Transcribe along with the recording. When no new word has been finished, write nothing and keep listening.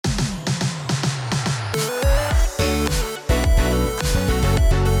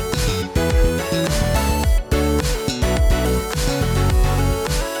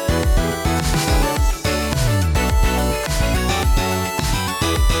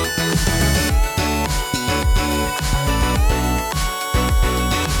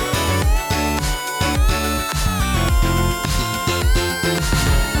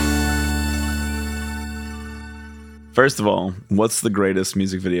First of all, what's the greatest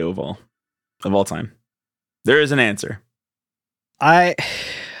music video of all time? There is an answer. I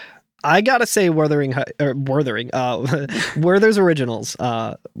gotta say Werther's Originals.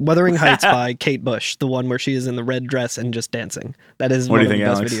 Wuthering Heights by Kate Bush, the one where she is in the red dress and just dancing. That is one of the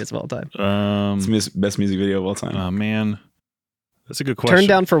best videos of all time. It's the best music video of all time. Oh man, that's a good question. Turn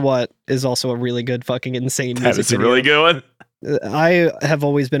Down for What is also a really good fucking insane music video. That is a really good one. I have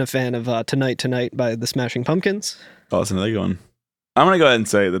always been a fan of Tonight Tonight by the Smashing Pumpkins. Oh, that's another good one. I'm going to go ahead and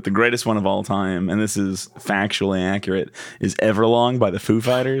say that the greatest one of all time, and this is factually accurate, is Everlong by the Foo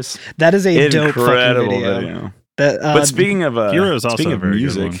Fighters. That is a dope fucking video. But speaking of Hero's also speaking a of very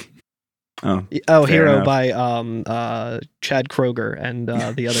music, good one. Hero enough. by Chad Kroeger and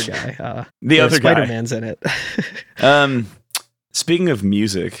the other guy. The other guy. Spider-Man's in it. Speaking of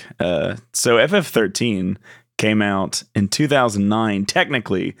music, so FF13 came out in 2009,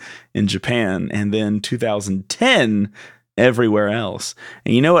 technically in Japan, and then 2010 everywhere else.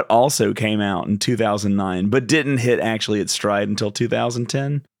 And you know what also came out in 2009, but didn't hit actually its stride until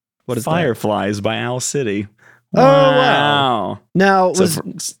 2010? What is Fireflies by Owl City. Oh, wow. Now, was So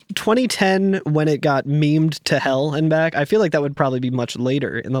 2010 when it got memed to hell and back? I feel like that would probably be much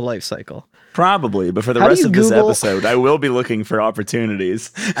later in the life cycle. Probably, but for the How do rest you of this Google- episode, I will be looking for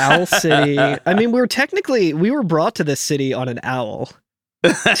opportunities. Owl City. I mean, we were brought to this city on an owl.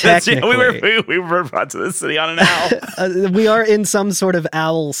 We were brought to the city on an owl. We are in some sort of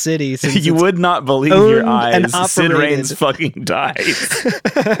owl city. Since You it's would not believe owned your and eyes. Sid operated. Raines fucking died.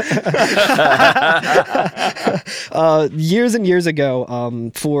 Years and years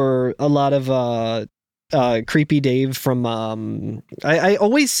ago, for a lot of Creepy Dave from I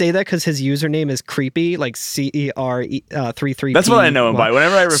always say that because his username is creepy, like CER33. That's what I know him by.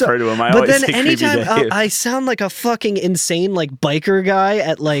 Whenever I refer to him, I always say Creepy Dave. I sound like a fucking insane like biker guy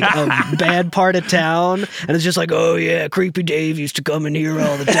at like a bad part of town, and it's just like, oh yeah, Creepy Dave used to come in here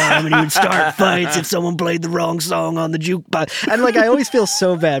all the time, and he would start fights if someone played the wrong song on the jukebox. And like I always feel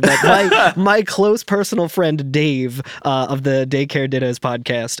so bad. But my close personal friend Dave of the Daycare Dittos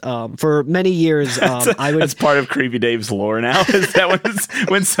podcast, for many years, That's part of Creepy Dave's lore now. Is that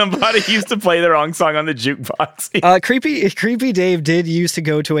when somebody used to play the wrong song on the jukebox? Creepy Dave did used to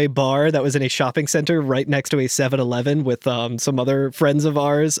go to a bar that was in a shopping center right next to a 7-Eleven with some other friends of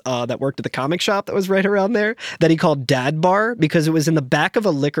ours that worked at the comic shop that was right around there, that he called Dad Bar, because it was in the back of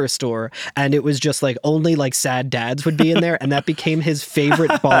a liquor store, and it was just like only like sad dads would be in there, and that became his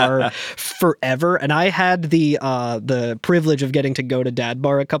favorite bar forever. And I had the privilege of getting to go to Dad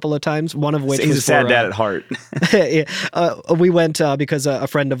Bar a couple of times, one of which He's was a sad for, dad at heart. We went because a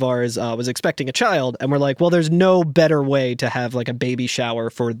friend of ours was expecting a child, and we're like, well, there's no better way to have like a baby shower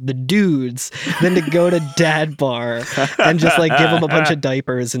for the dudes than to go to Dad Bar and just like give him a bunch of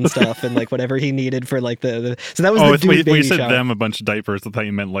diapers and stuff and like whatever he needed for like the so that was the dude baby when you said shower. them a bunch of diapers, I thought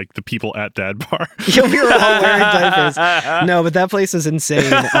you meant like the people at Dad Bar. Yeah, we were all wearing diapers. No, but that place is insane.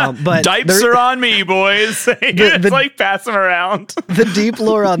 But Diapers are on me, boys. It's like pass them around. The deep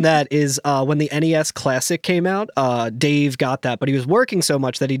lore on that is when the NES Classic came out, Dave got that, but he was working so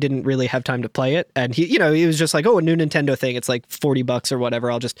much that he didn't really have time to play it. And he was just like, oh, a new Nintendo thing. It's like $40 or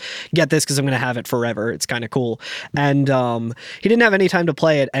whatever. I'll just get this because I'm going to have it forever. It's kind of cool. And he didn't have any time to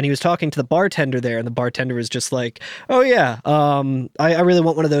play it. And he was talking to the bartender there, and the bartender was just like, oh yeah, I really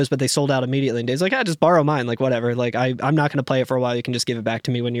want one of those, but they sold out immediately. And Dave's like, just borrow mine. Like whatever. Like I'm not going to play it for a while. You can just give it back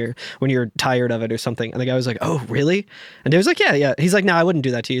to me when you're tired of it or something. And the guy was like, oh really? And Dave was like, yeah. He's like, no, I wouldn't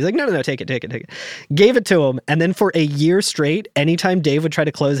do that to you. He's like, no, take it. Gave it to him. And then for a year strate, anytime Dave would try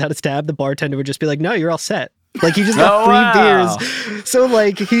to close out a tab, the bartender would just be like, no, you're all set. Like he just got free beers. So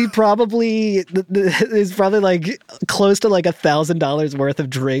like he probably is probably like close to like $1,000 worth of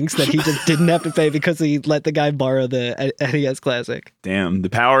drinks that he just didn't have to pay because he let the guy borrow the NES Classic. Damn, the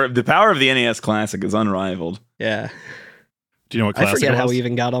power of the NES Classic is unrivaled. Yeah. Do you know what Classic I forget how we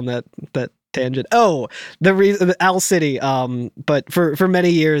even got on that tangent. Oh, the reason Owl City. But for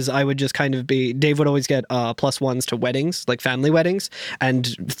many years, I would just kind of Dave would always get +1s to weddings, like family weddings,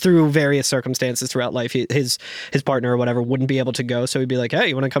 and through various circumstances throughout life, his partner or whatever wouldn't be able to go, so he'd be like, hey,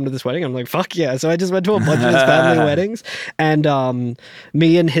 you want to come to this wedding? I'm like, fuck yeah. So I just went to a bunch of his family weddings, and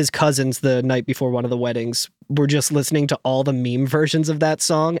me and his cousins the night before one of the weddings were just listening to all the meme versions of that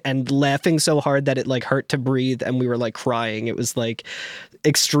song and laughing so hard that it like hurt to breathe, and we were like crying. It was like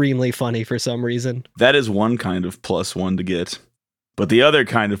extremely funny for some reason. That is one kind of +1 to get. But the other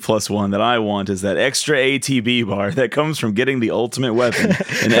kind of +1 that I want is that extra ATB bar that comes from getting the ultimate weapon in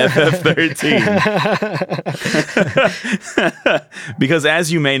FF13. Because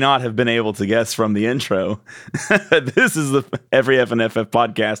as you may not have been able to guess from the intro, this is the Every F and FF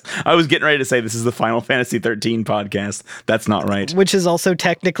podcast. I was getting ready to say this is the Final Fantasy 13 podcast. That's not right. Which is also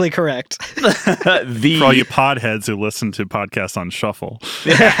technically correct. For all you podheads who listen to podcasts on shuffle.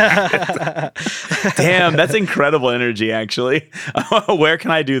 Damn, that's incredible energy, actually. Where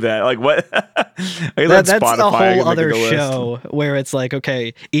can I do that? Like, what? That's a whole other show where it's like,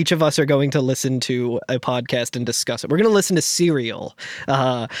 okay, each of us are going to listen to a podcast and discuss it. We're going to listen to Serial.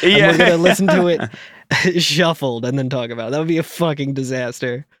 And we're going to listen to it shuffled and then talk about it. That would be a fucking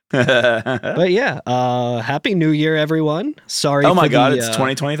disaster. But yeah, Happy New Year, everyone. Sorry. Oh my God, it's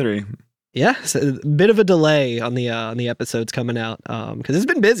 2023. Yeah, so a bit of a delay on the episodes coming out because it's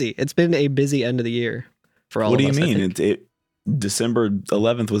been busy. It's been a busy end of the year for all of us. What do you mean? December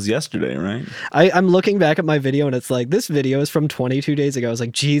 11th was yesterday, right? I'm looking back at my video and it's like, this video is from 22 days ago. I was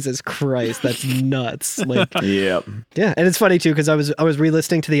like, Jesus Christ, that's nuts. Like, yeah. And it's funny too because I was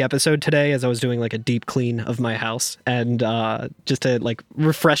re-listening to the episode today as I was doing like a deep clean of my house and just to like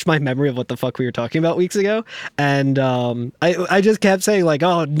refresh my memory of what the fuck we were talking about weeks ago. And I just kept saying like,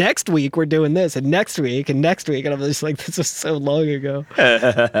 oh, next week we're doing this and next week and next week, and I'm just like, this was so long ago.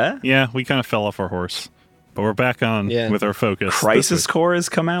 Yeah, we kind of fell off our horse. But we're back on with our focus. Crisis Core has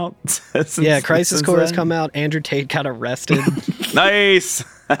come out. Crisis Core has come out. Andrew Tate got arrested. Nice.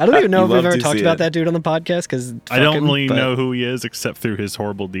 I don't even know if we've ever talked about that dude on the podcast because I don't really know who he is except through his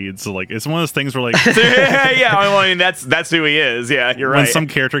horrible deeds. So like, it's one of those things where like, yeah, I mean that's who he is. Yeah, you're right. When some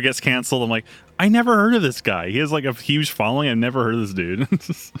character gets canceled, I'm like, I never heard of this guy. He has like a huge following. I've never heard of this dude.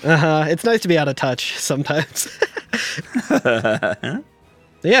 It's nice to be out of touch sometimes.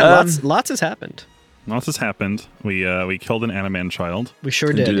 Yeah, lots has happened. Lots has happened. We killed an Animan child. We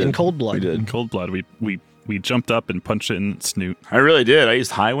sure did. In cold blood. We did. In cold blood. We jumped up and punched it in its snoot. I really did. I used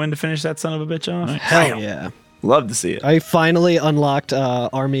High Wind to finish that son of a bitch off. Nice. Hell yeah. Love to see it. I finally unlocked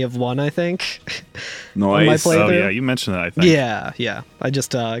Army of One, I think. Nice. Oh yeah, you mentioned that, I think. Yeah. I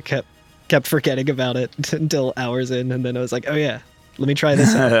just kept forgetting about it until hours in, and then I was like, oh yeah, let me try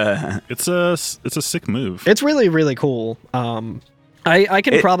this out. It's a sick move. It's really, really cool. I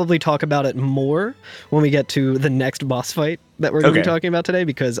can probably talk about it more when we get to the next boss fight that we're going to be talking about today,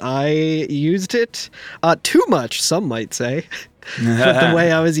 because I used it too much, some might say, the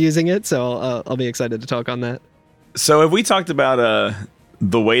way I was using it. So I'll be excited to talk on that. So have we talked about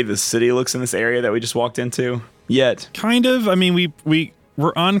the way the city looks in this area that we just walked into yet? Kind of. I mean,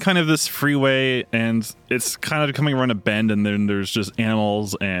 we're on kind of this freeway, and it's kind of coming around a bend, and then there's just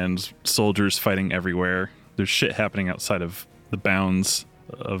animals and soldiers fighting everywhere. There's shit happening outside of the bounds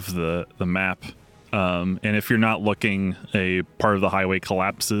of the map. And if you're not looking, a part of the highway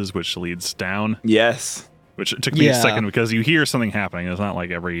collapses, which leads down. Yes. Which it took me a second, because you hear something happening. It's not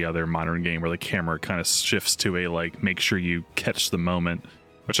like every other modern game where the camera kind of shifts to a, like, make sure you catch the moment,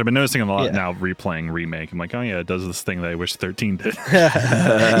 which I've been noticing a lot now replaying Remake. I'm like, oh yeah, it does this thing that I wish 13 did.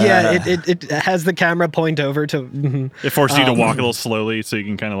 It has the camera point over to... It forces you to walk a little slowly so you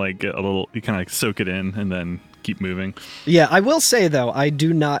can kind of like get a little, you kind of like soak it in and then keep moving. Yeah, I will say though, I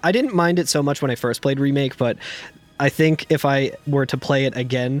didn't mind it so much when I first played Remake, but I think if I were to play it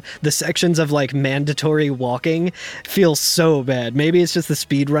again, the sections of like mandatory walking feel so bad. Maybe it's just the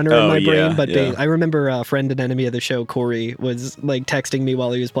speedrunner in my brain, but I remember a friend and enemy of the show, Corey, was like texting me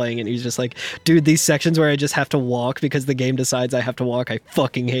while he was playing it. He was just like, dude, these sections where I just have to walk because the game decides I have to walk, I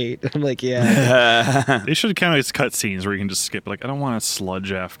fucking hate. I'm like, yeah. They should kind of just cut scenes where you can just skip, like, I don't want to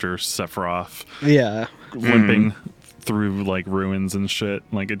sludge after Sephiroth. Yeah. Limping through like ruins and shit.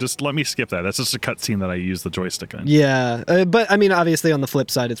 Like, it just let me skip that. That's just a cutscene that I use the joystick on. Yeah, but I mean, obviously on the flip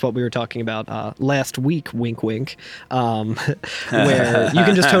side, it's what we were talking about last week. Wink, wink. Where you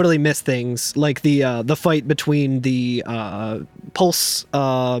can just totally miss things, like the fight between the Pulse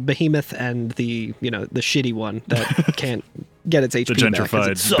Behemoth and the shitty one that can't get its HP the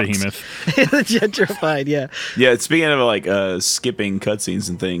gentrified behemoth. The gentrified, yeah. Yeah, speaking of like skipping cutscenes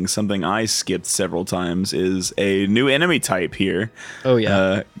and things, something I skipped several times is a new enemy type here. Oh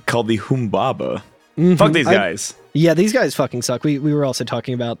yeah, called the Humbaba. Fuck these guys. Yeah, these guys fucking suck. We were also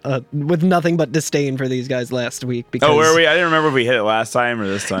talking about with nothing but disdain for these guys last week. Because, were we? I didn't remember if we hit it last time or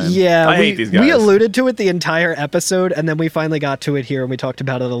this time. Yeah, I hate these guys. We alluded to it the entire episode, and then we finally got to it here, and we talked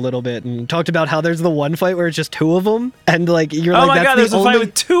about it a little bit, and talked about how there's the one fight where it's just two of them, and like you're like, oh my that's god, there's a fight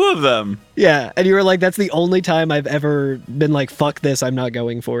with two of them. Yeah, and you were like, that's the only time I've ever been like, fuck this, I'm not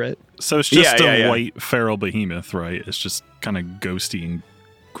going for it. So it's just a white feral behemoth, right? It's just kind of ghosty and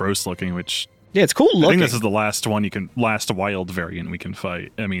gross looking, which Yeah, it's cool I looking. think this is the last wild variant we can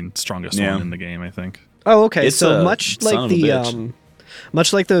fight. I mean, strongest one in the game, I think. Oh, okay. It's So a much son like of a bitch.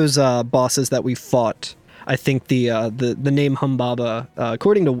 much like those bosses that we fought. I think the name Humbaba,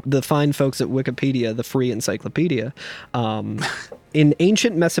 according to the fine folks at Wikipedia, the free encyclopedia, in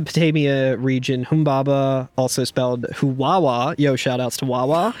ancient Mesopotamia region, Humbaba, also spelled Huwawa, yo, shout outs to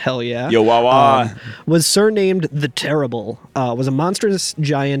Wawa, hell yeah. Yo, Wawa. Was surnamed the Terrible, was a monstrous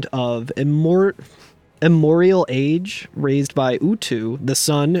giant of immemorial age, raised by Utu, the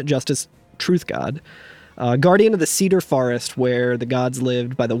sun, justice, truth god. Guardian of the cedar forest where the gods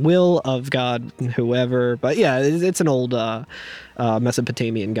lived by the will of God, whoever. But yeah, it's an old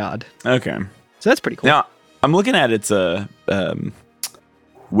Mesopotamian god. Okay. So that's pretty cool. Now, I'm looking at its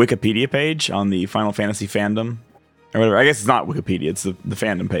Wikipedia page on the Final Fantasy fandom. Or whatever. I guess it's not Wikipedia, it's the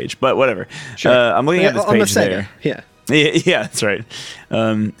fandom page. But whatever. Sure. I'm looking at this on the page Sega. there. Yeah. Yeah, that's right.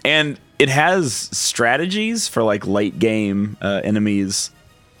 And it has strategies for like late game enemies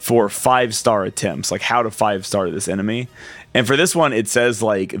for 5-star attempts, like how to 5-star this enemy. And for this one, it says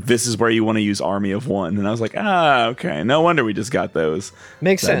like, this is where you want to use Army of One. And I was like, okay. No wonder we just got those.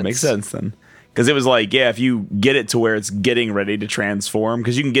 Makes sense. Makes sense then. Because it was like, yeah, if you get it to where it's getting ready to transform,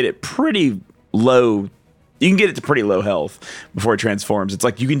 because you can get it pretty low. You can get it to pretty low health before it transforms. It's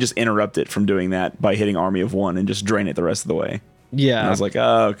like you can just interrupt it from doing that by hitting Army of One and just drain it the rest of the way. Yeah. And I was like,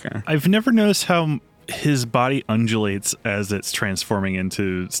 okay. I've never noticed how his body undulates as it's transforming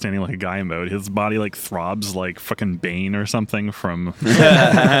into standing like a guy mode. His body like throbs like fucking Bane or something from...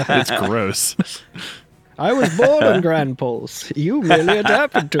 It's gross. I was born on Grand Pulse. You merely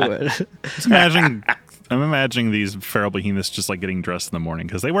adapted to it. I'm imagining these feral behemoths just like getting dressed in the morning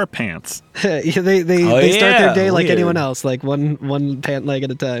because they wear pants. They start their day like anyone else, like one pant leg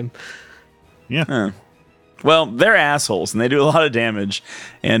at a time. Yeah. Huh. Well, they're assholes and they do a lot of damage.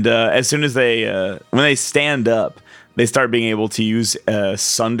 And as soon as when they stand up, they start being able to use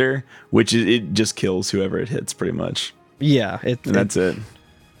Sunder, which it just kills whoever it hits pretty much. Yeah. And that's it.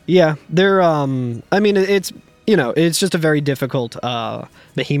 Yeah. They're, I mean, it's just a very difficult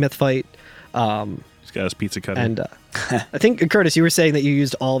behemoth fight. He's got his pizza cutter. And I think, Curtis, you were saying that you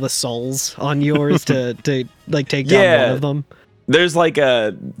used all the souls on yours to like take down one of them. There's like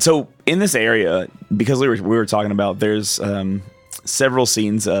so in this area, because we were talking about, there's several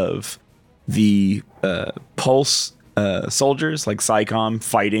scenes of the pulse soldiers like Psycom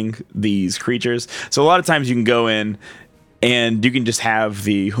fighting these creatures. So a lot of times you can go in and you can just have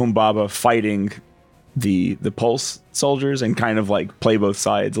the Humbaba fighting the pulse soldiers and kind of like play both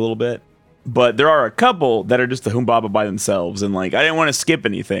sides a little bit. But there are a couple that are just the Humbaba by themselves, and like I didn't want to skip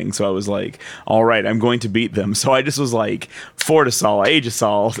anything, so I was like, all right, I'm going to beat them. So I just was like, Fortisol,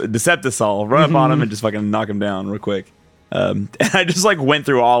 Aegisol, Deceptisol, run up on them and just fucking knock them down real quick. And I just like went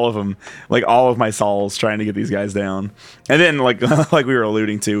through all of them, like all of my sols, trying to get these guys down. And then like like we were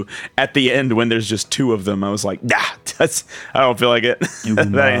alluding to, at the end when there's just two of them, I was like, nah, I don't feel like it. That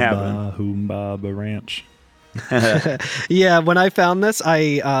ain't happening. Humbaba Ranch. Yeah, when I found this,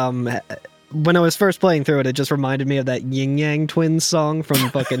 when I was first playing through it, it just reminded me of that Yin Yang Twins song from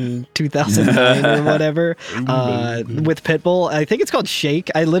fucking 2009 or whatever, with Pitbull. I think it's called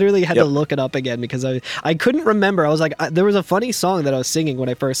Shake. I literally had to look it up again because I couldn't remember. I was like, there was a funny song that I was singing when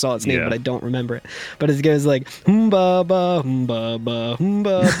I first saw its name, but I don't remember it. But it goes like, Humbaba, Humbaba,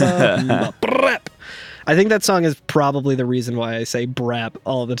 Humbaba, Brap. I think that song is probably the reason why I say brap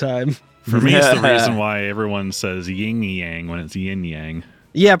all the time. For me, it's the reason why everyone says yin yang when it's yin yang.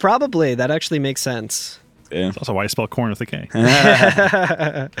 Yeah, probably. That actually makes sense. Yeah. It's also why I spell corn with a K.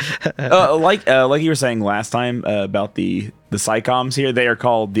 Like you were saying last time about the Psychoms here, they are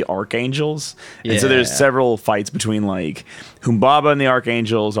called the Archangels. And so there's several fights between like Humbaba and the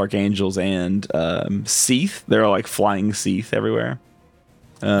Archangels and Seath. There are like flying Seath everywhere.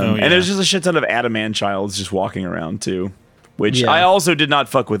 And there's just a shit ton of Adamantchilds just walking around too, which I also did not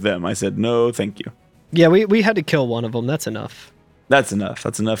fuck with them. I said, no, thank you. Yeah, we had to kill one of them. That's enough. That's enough.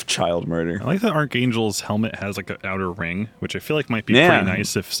 That's enough child murder. I like that Archangel's helmet has like an outer ring, which I feel like might be pretty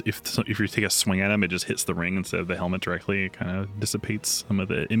nice. If you take a swing at him, it just hits the ring instead of the helmet directly. It kind of dissipates some of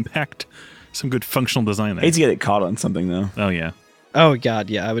the impact. Some good functional design there. I hate to get it caught on something though. Oh yeah. Oh god,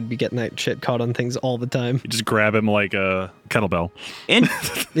 yeah. I would be getting that shit caught on things all the time. You just grab him like a kettlebell.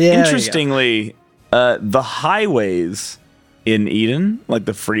 Interestingly, the highways in Eden, like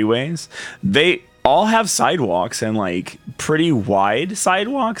the freeways, they all have sidewalks and like pretty wide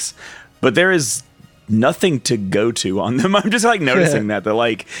sidewalks, but there is nothing to go to on them. I'm just like noticing that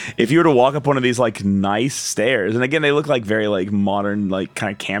like if you were to walk up one of these like nice stairs, and again they look like very like modern like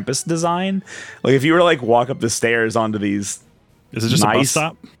kind of campus design, like if you were to like walk up the stairs onto these, is it just a bus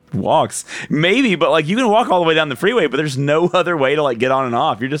stop? walks. Maybe, but like you can walk all the way down the freeway, but there's no other way to like get on and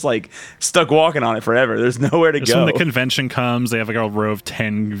off. You're just like stuck walking on it forever. There's nowhere to Just go. when the convention comes, they have like a row of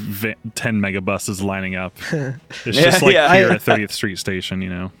 10 megabuses lining up. It's just like here at 30th Street Station, you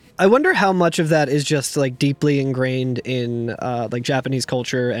know. I wonder how much of that is just like deeply ingrained in like Japanese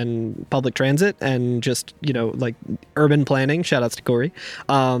culture and public transit and just, you know, like urban planning. Shout outs to Corey.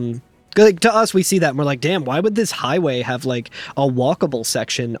 Like to us, we see that and we're like, damn, why would this highway have like a walkable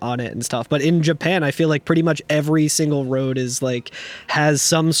section on it and stuff? But in Japan, I feel like pretty much every single road is like has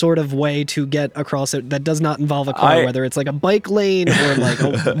some sort of way to get across it that does not involve a car, whether it's like a bike lane or like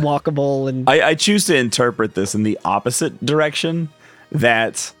a walkable. And I choose to interpret this in the opposite direction,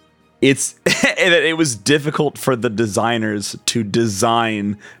 that it was difficult for the designers to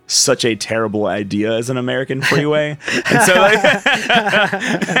design such a terrible idea as an American freeway. And so like,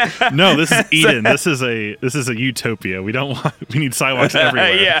 no, this is Eden. This is a utopia. We need sidewalks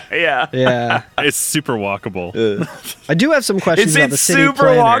everywhere. yeah. It's super walkable. I do have some questions about the city super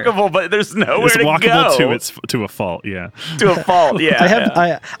planner. walkable, but there's nowhere It's to go. walkable to a fault. Yeah. To a fault.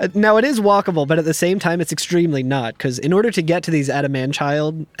 Yeah. Now it is walkable, but at the same time, it's extremely not, because in order to get to these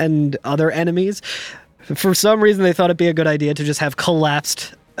Adamanchild and other enemies, for some reason they thought it'd be a good idea to just have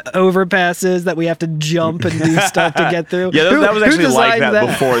collapsed overpasses that we have to jump and do stuff to get through. Yeah, that was actually like designed that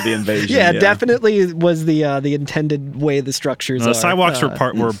before the invasion. Yeah, definitely was the intended way the structures are. The sidewalks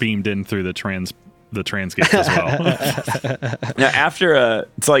were beamed in through the trans gates as well. Now after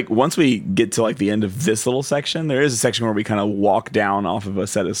it's like once we get to like the end of this little section, there is a section where we kind of walk down off of a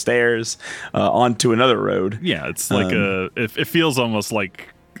set of stairs onto another road. Yeah, it's like it feels almost like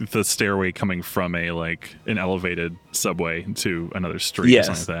the stairway coming from an elevated subway to another street or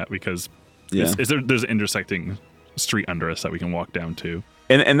something like that, because there's an intersecting street under us that we can walk down to.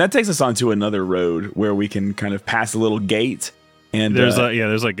 And that takes us onto another road where we can kind of pass a little gate. And there's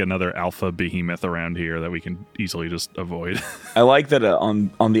like another alpha behemoth around here that we can easily just avoid. I like that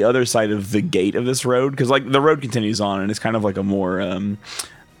on the other side of the gate of this road, because like the road continues on and it's kind of like a more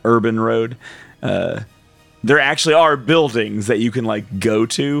urban road. There actually are buildings that you can like go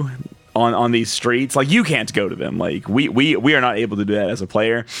to on these streets. Like you can't go to them. Like we are not able to do that as a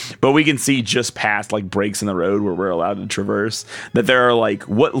player, but we can see just past like breaks in the road where we're allowed to traverse that there are like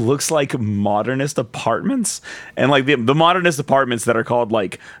what looks like modernist apartments, and like the modernist apartments that are called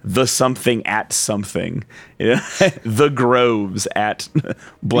like the something at something, you know? The Groves at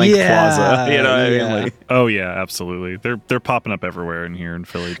blank plaza, you know what I mean? Like, oh yeah, absolutely. They're popping up everywhere in here in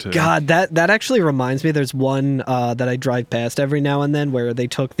Philly too. God, that actually reminds me, there's one that I drive past every now and then where they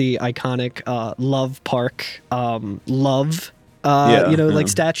took the iconic Love Park like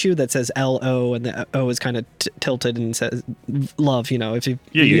statue that says LO, and the O is kind of tilted and says love, you know, if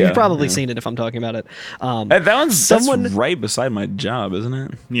you've probably seen it if I'm talking about it. That's right beside my job, isn't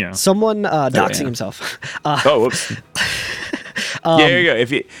it? Yeah. Someone doxing himself. Whoops. There you go.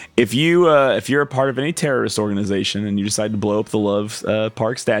 If you're a part of any terrorist organization and you decide to blow up the Love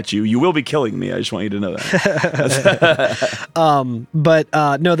Park statue, you will be killing me. I just want you to know that.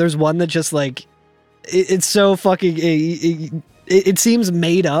 No, there's one that just like it's so fucking. It seems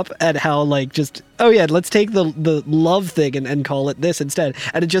made up at how like just let's take the love thing and call it this instead,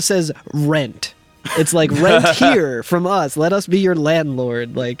 and it just says rent. It's like rent here from us. Let us be your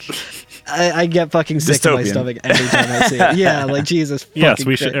landlord. Like. I get fucking sick to my stomach every time I see it. Yeah, like Jesus. Yes,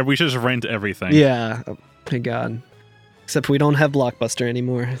 we should just rent everything. Yeah, oh my God. Except we don't have Blockbuster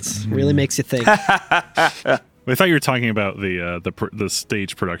anymore. It really makes you think. I thought you were talking about the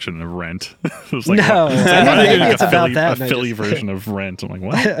stage production of Rent. It was like, no, maybe it's about that. A Philly version of Rent. I'm like,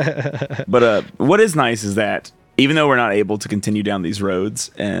 what? But what is nice is that even though we're not able to continue down these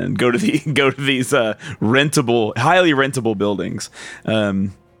roads and go to these highly rentable buildings.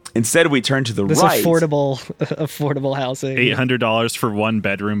 Instead, we turn to the right. Affordable housing. $800 for one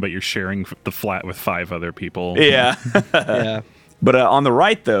bedroom, but you're sharing the flat with 5 other people. Yeah. Yeah. But on the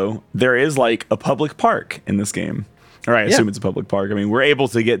right, though, there is like a public park in this game. Or I assume it's a public park. I mean, we're able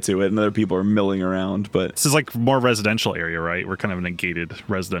to get to it, and other people are milling around. But this is like more residential area, right? We're kind of in a gated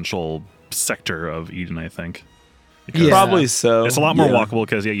residential sector of Eden, I think. Probably so. It's a lot more walkable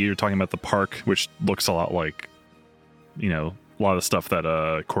because you're talking about the park, which looks a lot like, you know, a lot of stuff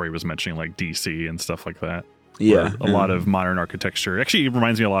that Corey was mentioning, like DC and stuff like that. Yeah. A lot of modern architecture. Actually, it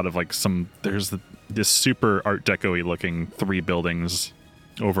reminds me a lot of like there's this super Art Deco-y looking 3 buildings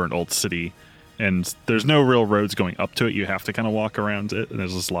over an old city. And there's no real roads going up to it. You have to kind of walk around it. And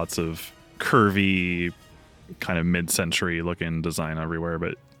there's just lots of curvy, kind of mid-century looking design everywhere.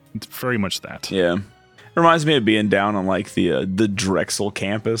 But it's very much that. Yeah. Reminds me of being down on like the Drexel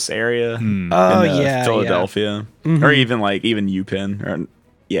campus area in Philadelphia. or even UPenn or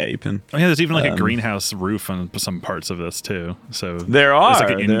Yeah, you can. Oh yeah, there's even like a greenhouse roof on some parts of this too. So There are. It's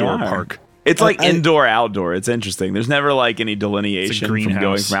like an indoor park. It's like indoor outdoor. It's interesting. There's never like any delineation from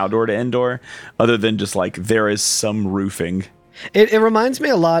going from outdoor to indoor, other than just like there is some roofing. It reminds me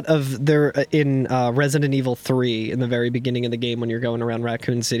a lot of in Resident Evil 3 in the very beginning of the game when you're going around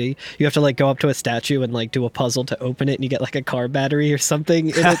Raccoon City. You have to like go up to a statue and like do a puzzle to open it, and you get like a car battery or something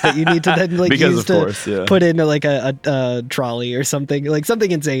in it that you need to then like use to put into like a trolley or something, like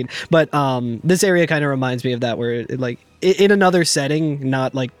something insane. But this area kind of reminds me of that, where it like in another setting,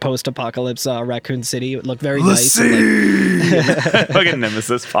 not like post-apocalypse Raccoon City, it would look very nice. Fucking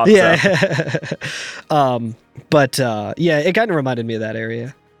Nemesis pops out. But yeah, it kind of reminded me of that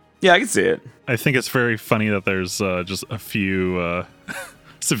area. Yeah, I can see it. I think it's very funny that there's just a few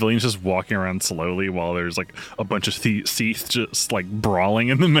civilians just walking around slowly while there's like a bunch of Seath just like brawling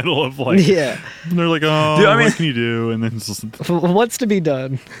in the middle of like. Yeah. And they're like, oh, dude, what can you do? And then it's just, what's to be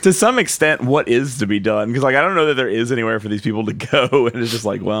done? To some extent, what is to be done? Because like I don't know that there is anywhere for these people to go, and it's just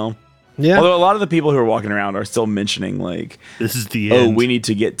like, well. Yeah. Although a lot of the people who are walking around are still mentioning like, this is the end. Oh, we need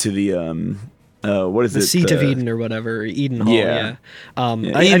to get to the what is the it? Seat of Eden or whatever, Eden Hall. Yeah. I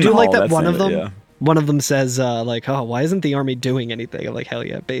do Hall, like that one of them. Yeah. One of them says like, "Oh, why isn't the army doing anything?" I'm like, "Hell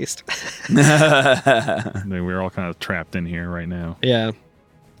yeah, based." We're all kind of trapped in here right now. Yeah.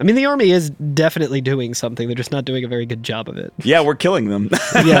 I mean, the army is definitely doing something. They're just not doing a very good job of it. Yeah, we're killing them.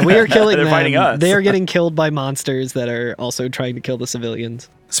 Yeah, we are killing them. They're fighting us. They are getting killed by monsters that are also trying to kill the civilians.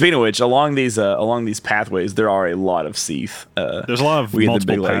 Speaking of which, along these pathways, there are a lot of Seath. There's a lot of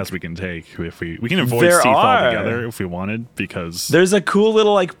multiple paths we can take if we can avoid Seath altogether if we wanted, because there's a cool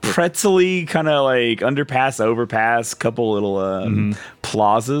little like pretzel-y kind of like underpass, overpass, couple little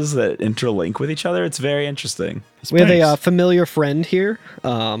plazas that interlink with each other. It's very interesting. We have a familiar friend here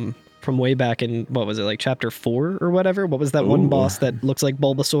from way back in, what was it, like chapter 4 or whatever? What was that one boss that looks like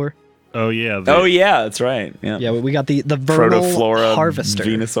Bulbasaur? Oh yeah. Yeah, that's right. Yeah, we got the vernal Protoflora harvester.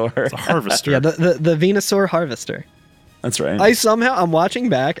 Venusaur. It's a harvester. Yeah, the Venusaur harvester. That's right. I'm watching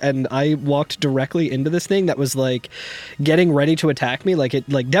back and I walked directly into this thing that was like getting ready to attack me. Like it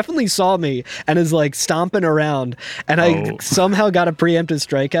like definitely saw me and is like stomping around, and I somehow got a preemptive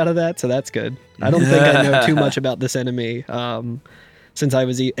strike out of that, so that's good. I don't think I know too much about this enemy since I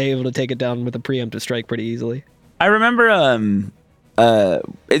was able to take it down with a preemptive strike pretty easily. I remember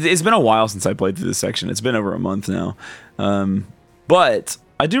it's been a while since I played through this section. It's been over a month now. But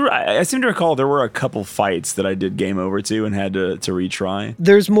I seem to recall there were a couple fights that I did game over to and had to retry.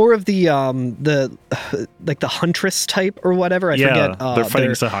 There's more of the like the huntress type or whatever. I forget. They're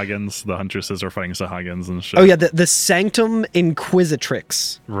fighting Sahagins. The huntresses are fighting Sahagins and shit. Oh yeah, the Sanctum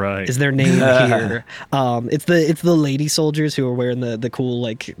Inquisitrix. Right. Is their name here. It's the lady soldiers who are wearing the cool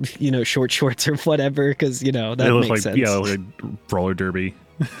like short shorts or whatever, because that makes sense. Yeah, like roller derby.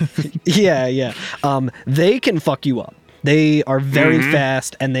 Yeah. They can fuck you up. They are very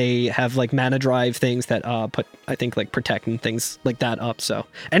fast, and they have like mana drive things that put, I think, like protect and things like that up. So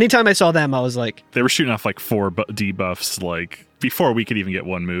anytime I saw them, I was like, they were shooting off like 4 debuffs like before we could even get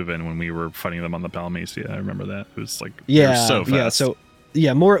one move in when we were fighting them on the Palmacia. I remember that. It was like so fast. Yeah, so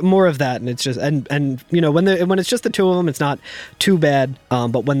yeah, more of that, and it's just and when it's just the two of them, it's not too bad.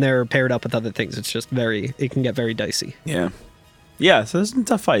 But when they're paired up with other things, it's just it can get very dicey. Yeah, so there's some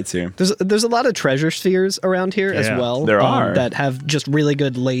tough fights here. There's a lot of treasure spheres around here as well. There are that have just really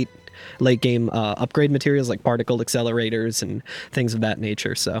good late game upgrade materials like particle accelerators and things of that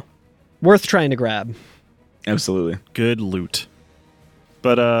nature. So worth trying to grab. Absolutely, good loot.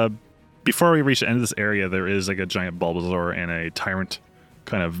 But before we reach the end of this area, there is like a giant Bulbasaur and a Tyrant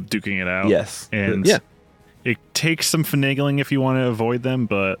kind of duking it out. Yes, and it takes some finagling if you want to avoid them.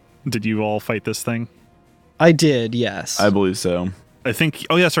 But did you all fight this thing? I did, yes. I believe so. I think.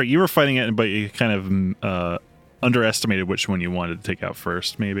 Oh, yeah, sorry. You were fighting it, but you kind of underestimated which one you wanted to take out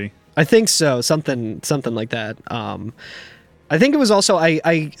first. Maybe. I think so. Something like that. I think it was also.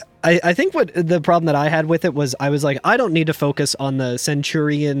 I think what the problem that I had with it was I was like, I don't need to focus on the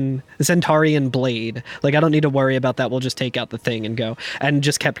Centaurian blade. Like, I don't need to worry about that. We'll just take out the thing and go. And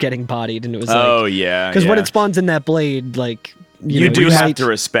just kept getting bodied, and it was like, because when it spawns in that blade, like. You do have to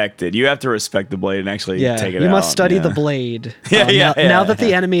respect it. You have to respect the blade and actually take it out. You must study the blade. Now that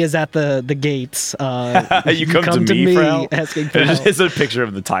the enemy is at the gates, you come to me for asking for help. It's a picture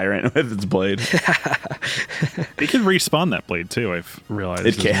of the Tyrant with its blade. It can respawn that blade too, I've realized.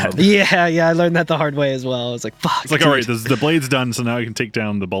 It can. Well. Yeah, I learned that the hard way as well. I was like, fuck. It's like, all right, the blade's done, so now I can take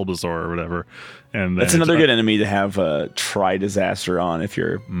down the Bulbasaur or whatever. And that's another good enemy to have Try Disaster on if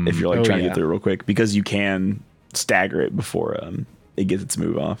you're like trying to get through real quick, because you can stagger it before it gets its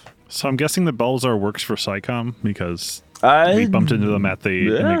move off. So I'm guessing the Bulbasaur works for Psycom, because We bumped into them at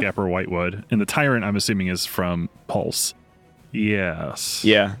in the Upper Whitewood. And the Tyrant, I'm assuming, is from Pulse. Yes.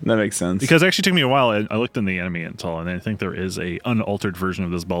 Yeah, that makes sense. Because it actually took me a while. I looked in the enemy intel, and I think there is a unaltered version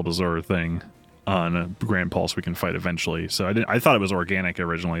of this Bulbasaur thing on a Grand Pulse we can fight eventually. So I thought it was organic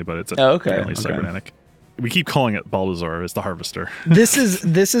originally, but it's apparently cybernetic. We keep calling it Bulbasaur. It's the Harvester. This is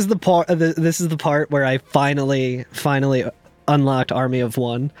the part. This is the part where I finally unlocked Army of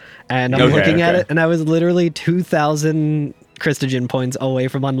One, and I'm looking at it, and I was literally 2,000 Christogen points away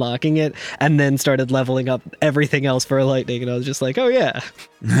from unlocking it, and then started leveling up everything else for a Lightning, and I was just like, oh yeah.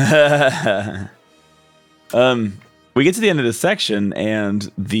 We get to the end of this section,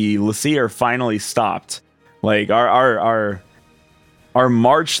 and the Lassie are finally stopped. Like our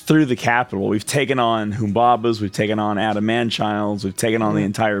march through the capital, we've taken on Humbabas, we've taken on Adamantchilds, we've taken on the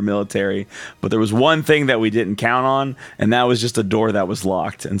entire military, but there was one thing that we didn't count on, and that was just a door that was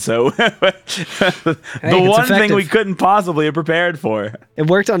locked. And so the one thing we couldn't possibly have prepared for. It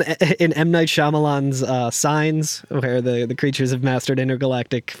worked in M. Night Shyamalan's Signs, where the creatures have mastered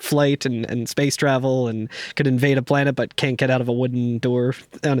intergalactic flight and space travel and could invade a planet but can't get out of a wooden door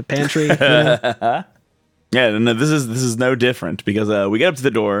on a pantry. You know? Yeah, no, this is no different, because we get up to the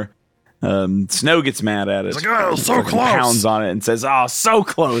door. Snow gets mad at it. It's like, oh, so close. Pounds on it and says, "Oh, so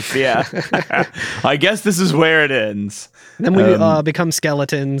close." Yeah, I guess this is where it ends. Then we become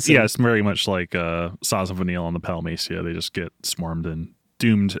skeletons. Yeah, it's very much like Saz and Vanille on the Palmacia. They just get swarmed and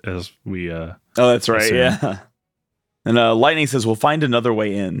doomed as we. Oh, that's right. Assume. Yeah. And Lightning says, "We'll find another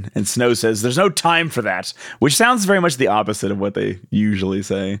way in." And Snow says, "There's no time for that," which sounds very much the opposite of what they usually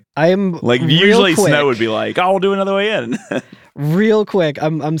say. Usually Snow would be like, "Oh, we'll do another way in." Real quick,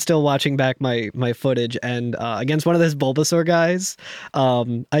 I'm still watching back my footage, and against one of those Bulbasaur guys,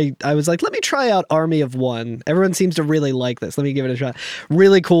 I was like, let me try out Army of One. Everyone seems to really like this. Let me give it a shot.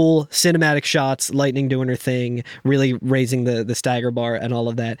 Really cool cinematic shots, Lightning doing her thing, really raising the stagger bar and all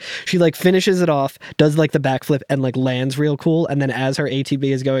of that. She like finishes it off, does like the backflip and like lands real cool, and then as her ATB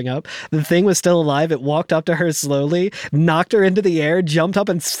is going up, the thing was still alive. It walked up to her slowly, knocked her into the air, jumped up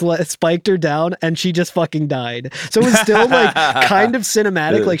and spiked her down, and she just fucking died. So it was still like kind of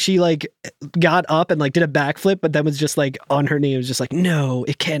cinematic, like she like got up and like did a backflip, but then was just like on her knee. It was just like, no,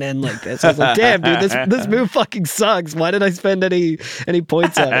 it can't end like this. I was like, damn, dude, this move fucking sucks. Why did I spend any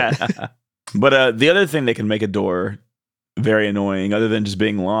points on it? But the other thing that can make a door very annoying, other than just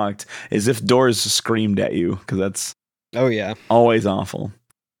being locked, is if doors screamed at you, because that's always awful.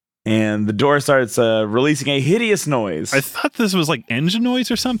 And the door starts releasing a hideous noise. I thought this was like engine noise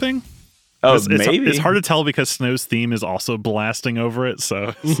or something. Oh, maybe. It's hard to tell because Snow's theme is also blasting over it,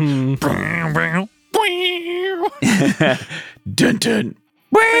 so... Dun, dun.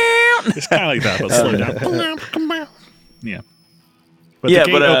 It's kind of like that, but slow down. Yeah. But the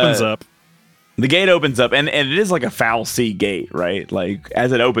gate opens up. The gate opens up, and it is like a foul sea gate, right? Like,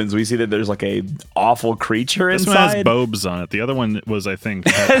 as it opens, we see that there's like a awful creature inside. This one has boobs on it. The other one was, I think...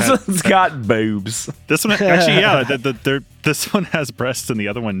 It's got boobs. This one, actually, yeah. This one has breasts, and the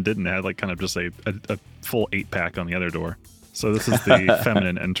other one didn't. It had like kind of just a full 8-pack on the other door. So this is the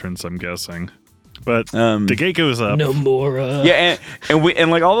feminine entrance, I'm guessing. But the gate goes up. No more. Yeah,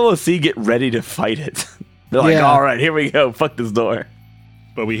 and like all the Lassie get ready to fight it. They're like, all right, here we go. Fuck this door.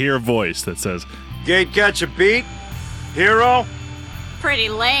 But we hear a voice that says, "Gate got you beat, hero?" Pretty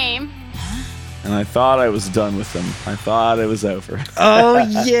lame. And I thought I was done with them. I thought it was over. Oh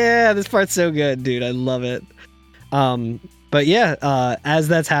yeah, this part's so good, dude. I love it. But yeah, as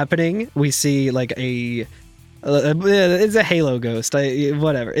that's happening, we see like it's a Halo ghost.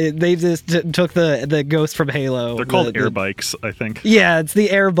 Whatever. They just took the ghost from Halo. They're called air bikes, I think. Yeah, it's the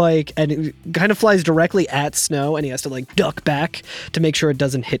air bike, and it kind of flies directly at Snow, and he has to like duck back to make sure it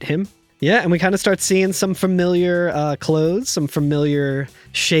doesn't hit him. Yeah, and we kind of start seeing some familiar clothes, some familiar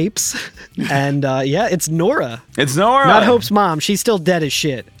shapes, and it's Nora. It's Nora, not Hope's mom. She's still dead as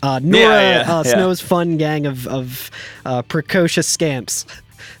shit. Nora, Snow's fun gang of precocious scamps.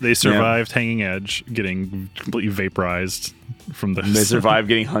 They survived Hanging Edge, getting completely vaporized from the... They survived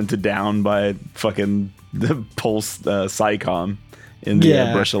getting hunted down by fucking the Pulse Psycom in the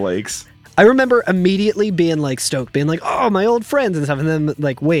Brusha Lakes. I remember immediately being like stoked, being like, oh, my old friends and stuff. And then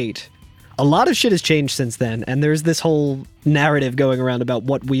like, wait, a lot of shit has changed since then. And there's this whole narrative going around about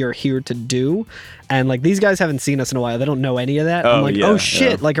what we are here to do. And like, these guys haven't seen us in a while. They don't know any of that. I'm like, oh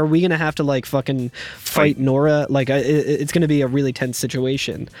shit. Like, are we going to have to like fucking fight Nora? Like, it's going to be a really tense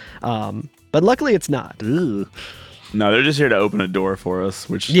situation. But luckily it's not. Ugh. No, they're just here to open a door for us,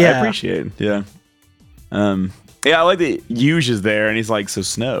 which I appreciate. Yeah. Yeah, I like that Yuge is there, and he's like, so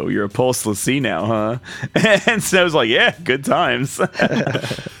Snow, you're a Pulse Lassie now, huh? And Snow's like, yeah, good times.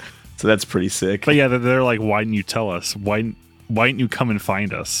 So that's pretty sick. But yeah, they're like, why didn't you tell us? Why didn't you come and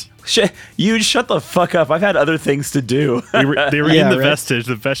find us? You shut the fuck up. I've had other things to do. They were Yeah, in the right. vestige.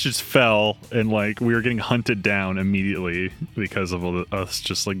 The vestige fell, and like we were getting hunted down immediately because of us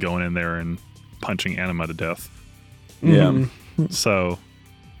just like going in there and punching Anima to death. Yeah. So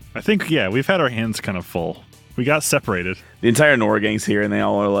I think, yeah, we've had our hands kind of full. We got separated. The entire Nora gang's here, and they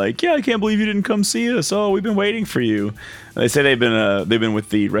all are like, "Yeah, I can't believe you didn't come see us. Oh, we've been waiting for you." And they say they've been with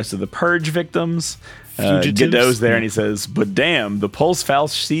the rest of the purge victims. Fugitives. Godot's there, and he says, "But damn, the Pulse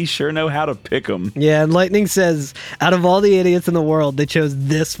Fal'Cie sure know how to pick them." Yeah, and Lightning says, out of all the idiots in the world, they chose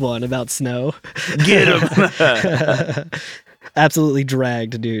this one about Snow. Get him. Absolutely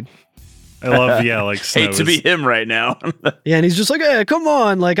dragged, dude. I love, yeah, like Snow Hate to be him right now. Yeah, and he's just like, hey, come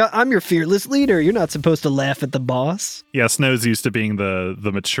on, like, I'm your fearless leader. You're not supposed to laugh at the boss. Yeah, Snow's used to being the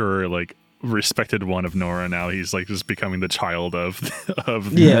mature, like, respected one of Nora. Now he's like just becoming the child of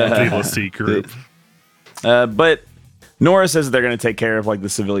the Lassie group. But Nora says they're going to take care of like the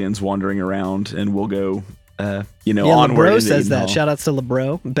civilians wandering around, and we'll go, Yeah, onward. LeBro into says that. Edenhall. Shout outs to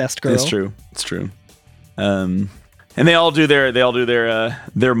LeBro, best girl. It's true. It's true. And they all do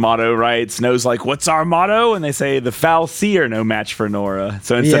their motto, right? Snow's like, "What's our motto?" And they say, "The Fal'Cie are no match for Nora."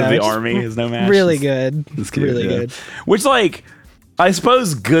 So instead of the it's army is no match. Really It's- good. it's cute, Really yeah. good. Which, like, I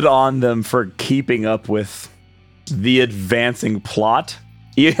suppose good on them for keeping up with the advancing plot.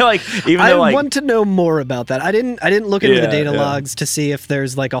 Yeah, like even I though like want to know more about that. I didn't look into the Yeah, data yeah. logs to see if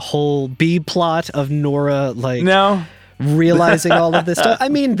there's like a whole B plot of Nora like no, realizing all of this stuff. I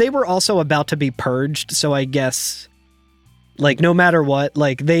mean, they were also about to be purged, so I guess like no matter what,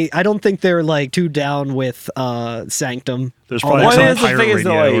 like I don't think they're like too down with Sanctum. There's All probably that Well, some the thing pirate is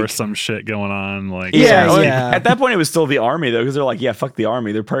radio that, like- or some shit going on. Like, Yeah, like, yeah. At that point, it was still the army though, because they're like, yeah, fuck the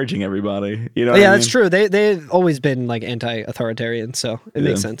army, they're purging everybody. You know? What Yeah, I that's mean? true. They've always been like anti-authoritarian, so it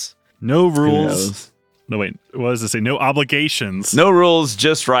makes Yeah. sense. no Who rules. knows? No, wait. What does it say? No obligations. No rules,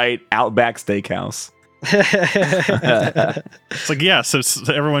 just right. Outback Steakhouse. It's like, yeah, so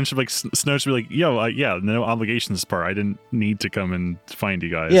everyone should, like, Snow should be like, yo, yeah, no obligations part. I didn't need to come and find you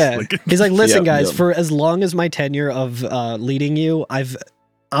guys. Yeah, Like, he's like, listen, Yep, guys. yep. For as long as my tenure of leading you, I've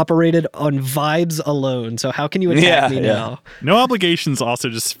operated on vibes alone. So how can you attack me Yeah. now? no obligations also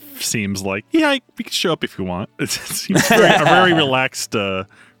just seems like, yeah, we can show up if you want. It seems a very relaxed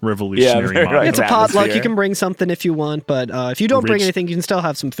revolutionary very model. right. It's a Atmosphere. potluck. You can bring something if you want, but if you don't bring Rich- anything, you can still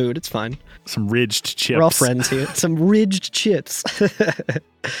have some food. It's fine. Some ridged chips. We're all friends here. Some ridged chips.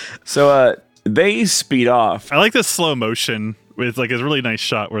 So they speed off. I like this slow motion with like a really nice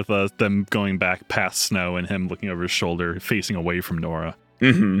shot with them going back past Snow and him looking over his shoulder, facing away from Nora.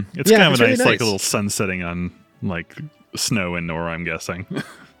 Mm-hmm. It's Yeah, kind of it's a really nice, like nice. a little sun setting on like Snow and Nora, I'm guessing.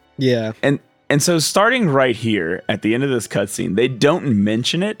 Yeah. And so starting right here at the end of this cutscene, they don't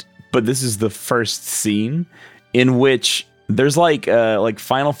mention it, but this is the first scene in which there's like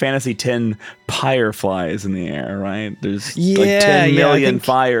Final Fantasy X fireflies in the air, right? There's like Yeah, 10 yeah, I million think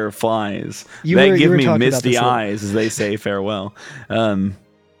fireflies you that were give me talking about misty this a lot. eyes as they say farewell.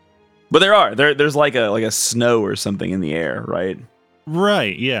 But there's like a snow or something in the air, right?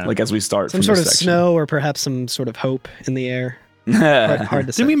 Right, yeah. Like as we start Some from sort of this section. snow or perhaps some sort of hope in the air. Hard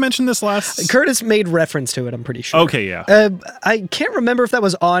to say. Did we mention this last? Curtis made reference to it, I'm pretty sure. Okay, yeah. I can't remember if that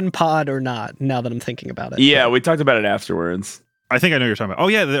was on pod or not, now that I'm thinking about it. Yeah, we talked about it afterwards. I think I know what you're talking about. Oh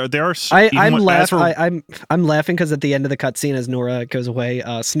yeah, there are. I'm laughing because at the end of the cutscene, as Nora goes away,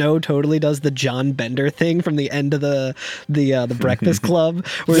 Snow totally does the John Bender thing from the end of the Breakfast Club,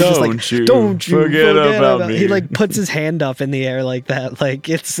 where he's just like, "Don't you forget about me." He like puts his hand up in the air like that. Like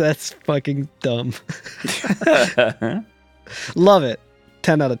that's fucking dumb. Love it.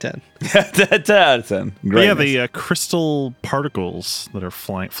 10 out of 10. 10 out of 10. But yeah, Greatness. the crystal particles that are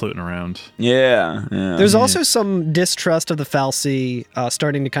floating around. Yeah. There's also some distrust of the Fal'Cie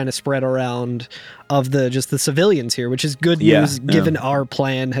starting to kind of spread around of the civilians here, which is good news given our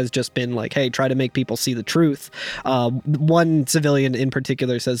plan has just been like, hey, try to make people see the truth. One civilian in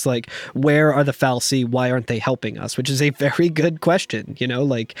particular says like, where are the Fal'Cie? Why aren't they helping us? Which is a very good question. You know,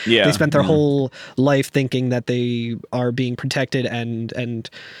 like they spent their whole life thinking that they are being protected and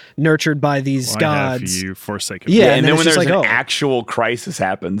nurtured by these Why gods. have you forsaken me? Yeah, and then it's when just there's like, an oh. actual crisis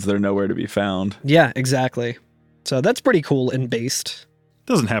happens, they're nowhere to be found. Yeah, exactly. So that's pretty cool and based.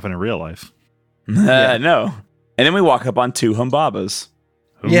 Doesn't happen in real life. No. And then we walk up on two Humbabas.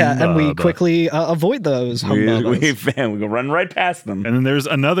 Yeah, and we Humbaba. quickly avoid those We Humbabas. go run right past them. And then there's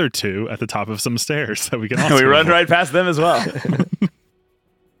another two at the top of some stairs that we can also we run avoid. right past them as well.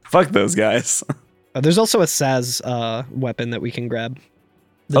 Fuck those guys. There's also a Saz weapon that we can grab.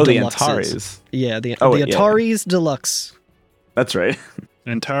 The Deluxes. Antares. Yeah, the Oh, yeah. Ataris Deluxe. That's right.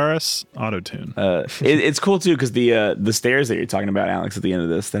 Antares Autotune. It's cool too because the stairs that you're talking about, Alex, at the end of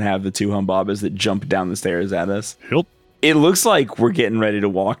this that have the two humbabas that jump down the stairs at us. Yep. It looks like we're getting ready to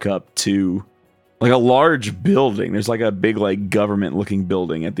walk up to like a large building. There's like a big like government looking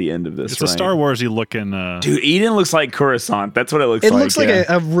building at the end of this. It's a Star Warsy looking. Dude, Eden looks like Coruscant. That's what it looks like. It looks like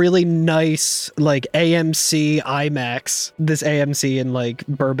a really nice like AMC IMAX. This AMC in like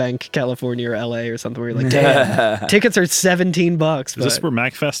Burbank, California, or LA or something. Where you're like, damn, tickets are $17. Is this where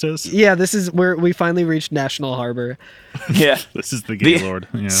MacFest is? Yeah, this is where we finally reached National Harbor. Yeah, this is the Gaylord.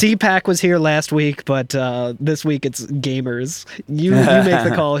 Yeah. CPAC was here last week, but this week it's gamers. You make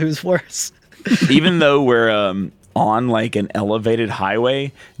the call. Who's worse? Even though we're on like an elevated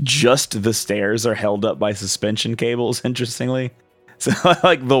highway, just the stairs are held up by suspension cables, interestingly. So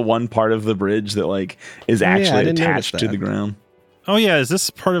like the one part of the bridge that like is actually attached to the ground. Oh yeah, is this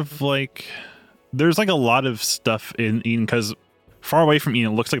part of like there's like a lot of stuff in Eden because far away from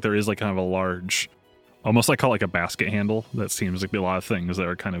Eden it looks like there is like kind of a large, almost like call it like a basket handle that seems like a lot of things that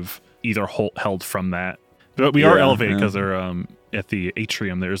are kind of either held from that. But we are elevated because they're at the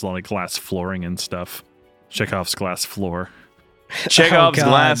atrium. There's a lot of glass flooring and stuff. Chekhov's glass floor. Chekhov's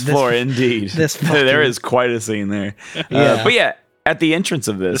glass floor, indeed. There is quite a scene there. But yeah, at the entrance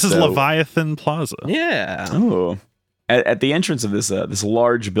of this. This is Leviathan Plaza. Yeah. Oh. At the entrance of this this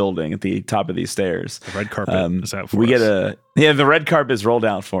large building at the top of these stairs. The red carpet is out for us. We get the red carpet is rolled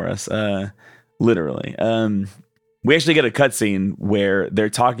out for us. Literally. We actually get a cutscene where they're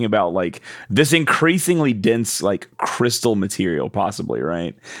talking about like this increasingly dense like crystal material, possibly,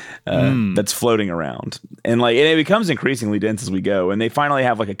 right? That's floating around, and it becomes increasingly dense as we go. And they finally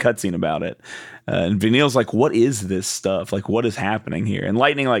have like a cutscene about it. And Vanille's like, "What is this stuff? Like, what is happening here?" And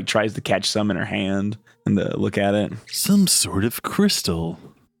Lightning like tries to catch some in her hand and look at it. Some sort of crystal.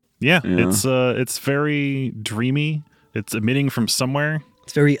 Yeah. It's very dreamy. It's emitting from somewhere.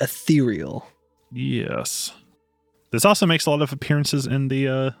 It's very ethereal. Yes. This also makes a lot of appearances in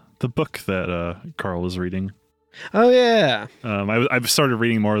the book that Carl was reading. Oh yeah. I've started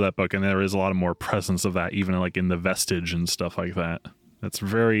reading more of that book, and there is a lot of more presence of that, even like in the vestige and stuff like that. That's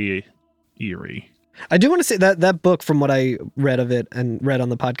very eerie. I do want to say that book, from what I read of it and read on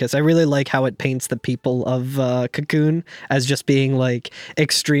the podcast, I really like how it paints the people of Cocoon as just being like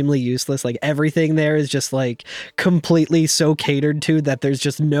extremely useless. Like everything there is just like completely so catered to that there's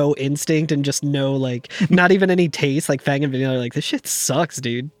just no instinct and just no like not even any taste. Like Fang and Vanilla are like, this shit sucks,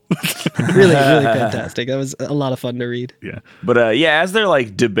 dude. Really, really fantastic. That was a lot of fun to read. Yeah. But as they're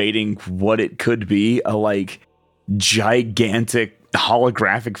like debating what it could be, a like gigantic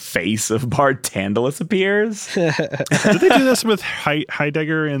holographic face of Bart Tandalus appears. Did they do this with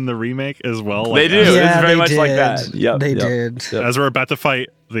Heidegger in the remake as well? They do. Yeah, it's very much like that. Yep, they did. Yep. As we're about to fight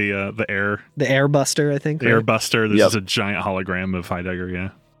the Airbuster, I think. The Airbuster. This is a giant hologram of Heidegger. Yeah.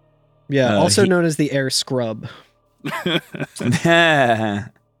 Yeah. Also known as the Air Scrub.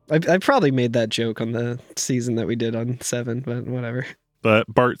 I probably made that joke on the season that we did on 7, but whatever.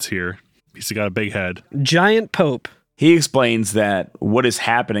 But Bart's here. He's got a big head. Giant Pope. He explains that what is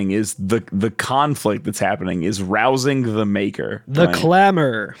happening is the conflict that's happening is rousing the maker. The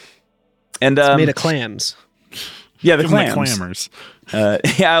clamor. And it's made of clams. Yeah, the Give 'em clams. The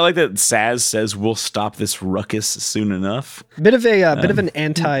clammers. Yeah, I like that Saz says we'll stop this ruckus soon enough. Bit of an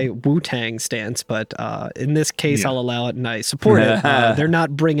anti Wu-Tang stance, but in this case, I'll allow it and I support it. They're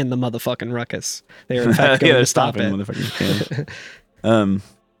not bringing the motherfucking ruckus. They're in fact going to stop it.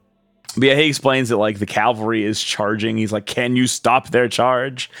 But yeah, he explains that like the cavalry is charging. He's like, "Can you stop their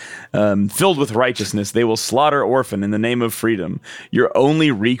charge? Filled with righteousness, they will slaughter orphan in the name of freedom. Your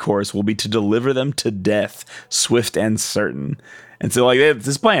only recourse will be to deliver them to death, swift and certain." And so like that's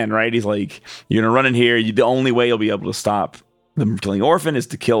his plan, right? He's like, "You're gonna run in here. The only way you'll be able to stop them killing orphan is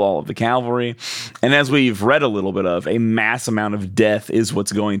to kill all of the cavalry." And as we've read a little bit of, a mass amount of death is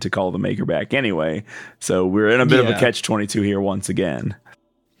what's going to call the Maker back anyway. So we're in a bit of a catch-22 here once again.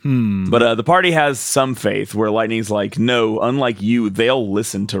 But the party has some faith where Lightning's like, "No, unlike you, they'll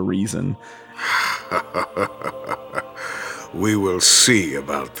listen to reason." We will see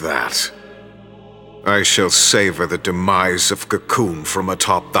about that. I shall savor the demise of Cocoon from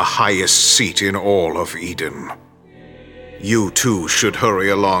atop the highest seat in all of Eden. You too should hurry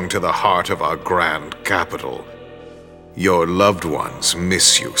along to the heart of our grand capital. Your loved ones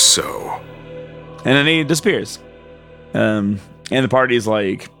miss you so. And then he disappears. And the party's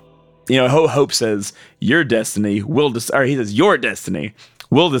like, Hope says, "Your destiny will or he says, "Your destiny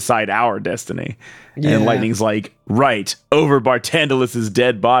We'll decide our destiny. Yeah. And Lightning's like, right, over Bartandalus's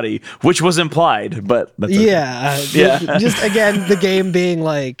dead body, which was implied, but that's okay. Yeah. Just again, the game being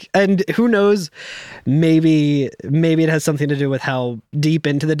like, and who knows, maybe it has something to do with how deep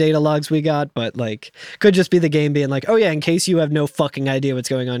into the data logs we got, but like, could just be the game being like, oh yeah, in case you have no fucking idea what's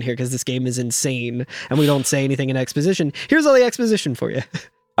going on here because this game is insane and we don't say anything in exposition, here's all the exposition for you.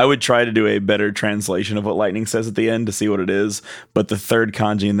 I would try to do a better translation of what Lightning says at the end to see what it is, but the third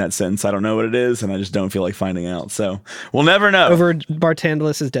kanji in that sentence, I don't know what it is, and I just don't feel like finding out. So we'll never know. Over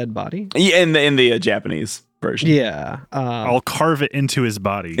Bartandalus's dead body? Yeah, in the Japanese version. Yeah. I'll carve it into his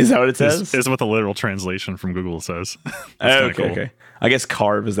body. Is that what it says? Is what the literal translation from Google says. Okay. I guess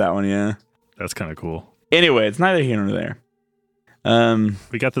carve is that one, yeah. That's kind of cool. Anyway, it's neither here nor there.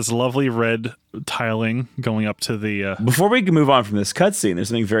 We got this lovely red tiling going up to the Before we can move on from this cutscene, there's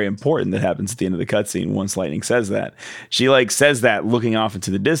something very important that happens at the end of the cutscene once Lightning says that. She says that looking off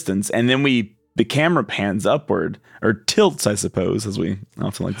into the distance, and then the camera pans upward, or tilts, I suppose, as we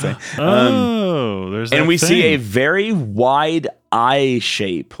often like to say. There's that and we thing. see a very wide eye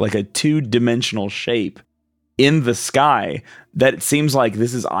shape, like a 2-dimensional shape in the sky that it seems like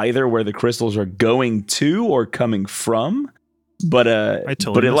this is either where the crystals are going to or coming from. But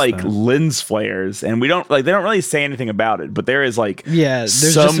it lens flares, and they don't really say anything about it, but there is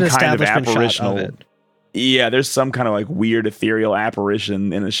there's some just an kind of establishment shot apparitional of it. Yeah, there's some kind of weird ethereal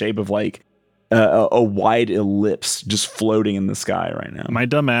apparition in the shape of a wide ellipse just floating in the sky right now. My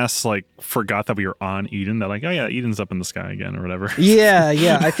dumb ass forgot that we were on Eden. That oh yeah, Eden's up in the sky again or whatever.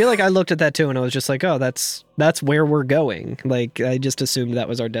 Yeah. I feel like I looked at that too, and I was just like, oh, that's where we're going. I just assumed that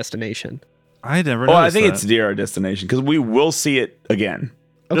was our destination. I never. Well, I think that. it's near our destination because we will see it again.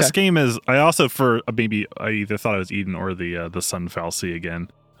 Okay. This game is. I also maybe I either thought it was Eden or the Sun Fallacy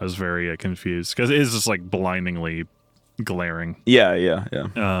again. I was very confused because it is just blindingly glaring. Yeah.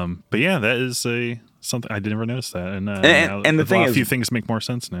 But yeah, that is something I didn't ever notice that, and the thing is, a few things make more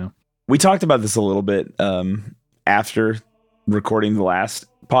sense now. We talked about this a little bit after recording the last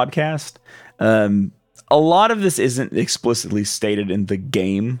podcast. A lot of this isn't explicitly stated in the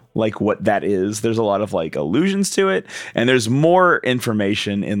game, what that is. There's a lot of allusions to it, and there's more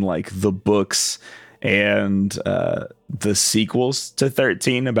information in the books and the sequels to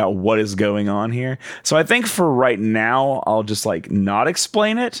 13 about what is going on here. So I think for right now, I'll just not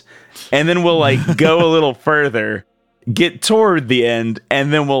explain it, and then we'll go a little further, get toward the end,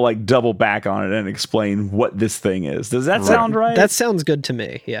 and then we'll double back on it and explain what this thing is. Does that sound right? That sounds good to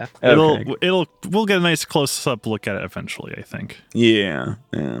me. Yeah. We'll get a nice close up look at it eventually, I think. Yeah.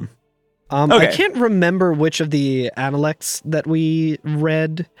 Okay. I can't remember which of the Analects that we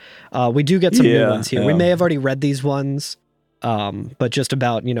read. We do get some new ones here. We may have already read these ones. But just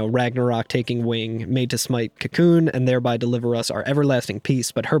about, Ragnarok taking wing, made to smite Cocoon and thereby deliver us our everlasting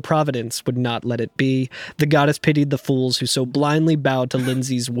peace, but her providence would not let it be. The goddess pitied the fools who so blindly bowed to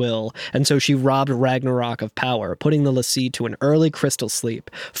Lindsay's will, and so she robbed Ragnarok of power, putting the Lassie to an early crystal sleep,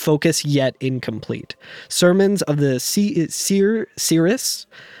 focus yet incomplete. Sermons of the Cirrus,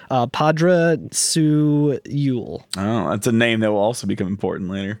 Padra Su Yule. Oh, that's a name that will also become important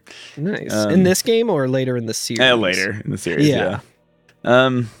later. Nice. In this game or later in the series? Later in the series, yeah.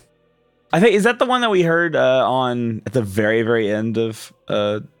 I think, is that the one that we heard at the very, very end of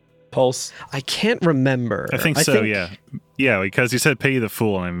Pulse? I can't remember. I think so, yeah. Yeah, because you said pay the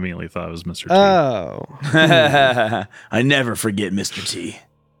fool, and I immediately thought it was Mr. T. Oh. I never forget Mr. T.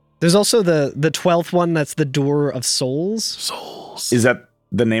 There's also the 12th one, that's the Door of Souls. Is that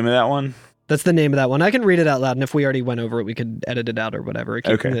the name of that one? That's the name of that one. I can read it out loud, and if we already went over it, we could edit it out or whatever.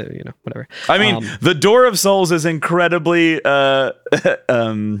 Okay. Whatever. I mean, the Door of Souls is incredibly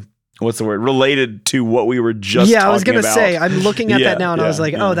what's the word? Related to what we were just talking about. Yeah, I was going to say, I'm looking at that now, and I was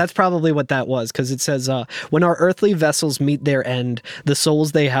like, oh, that's probably what that was, because it says, when our earthly vessels meet their end, the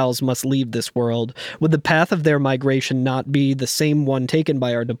souls they house must leave this world. Would the path of their migration not be the same one taken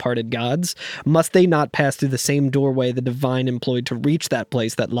by our departed gods? Must they not pass through the same doorway the divine employed to reach that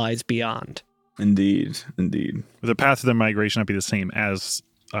place that lies beyond? Indeed. Would the path of their migration not be the same as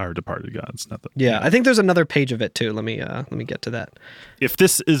our departed gods? I think there's another page of it too. Let me get to that. If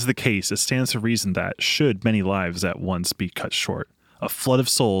this is the case, it stands to reason that should many lives at once be cut short, a flood of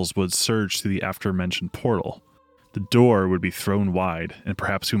souls would surge through the aforementioned portal. The door would be thrown wide, and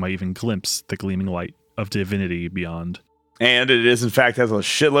perhaps we might even glimpse the gleaming light of divinity beyond. And it is, in fact, has a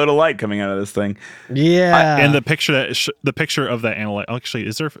shitload of light coming out of this thing. Yeah. And the picture of that Analect. Actually,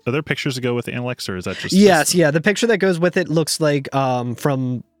 are there pictures to go with the Analects, or is that just? Yes, yeah. The picture that goes with it looks like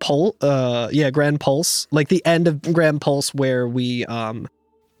from Grand Pulse, like the end of Grand Pulse, where we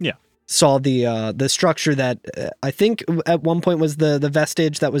saw the structure that I think at one point was the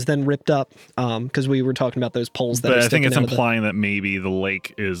vestige that was then ripped up, because we were talking about those poles that But are I think it's sticking out of implying that maybe the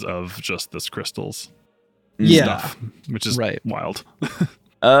lake is of just this crystals Yeah. stuff, which is Right. wild.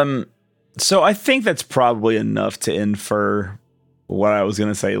 So I think that's probably enough to infer what I was going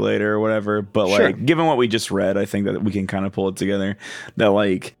to say later or whatever. But Sure. like, given what we just read, I think that we can kind of pull it together. That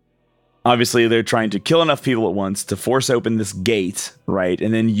like, obviously they're trying to kill enough people at once to force open this gate, right?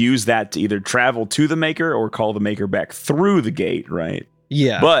 And then use that to either travel to the Maker or call the Maker back through the gate, right?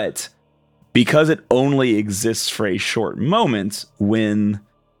 Yeah. But because it only exists for a short moment when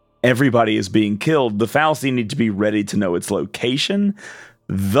everybody is being killed, the fal'Cie need to be ready to know its location.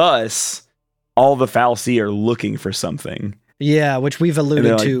 Thus, all the fal'Cie are looking for something. Yeah, which we've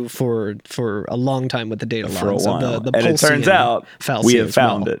alluded like- to for a long time with the data For a logs of while. the And it turns Pulsian out fal'Cie we have as well.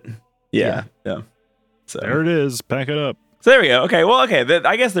 found it. Yeah. So There it is. Pack it up. there we go. Okay. Well, okay.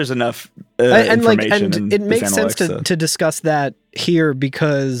 I guess there's enough And like, information. and in it makes this sense analytics to discuss that here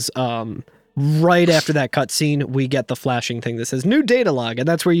because right after that cutscene, we get the flashing thing that says new data log, and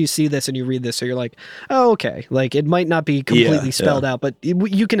that's where you see this and you read this, so you're like, oh, okay. Like it might not be completely spelled out, but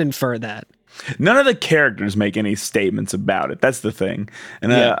you can infer that. None of the characters make any statements about it. That's the thing,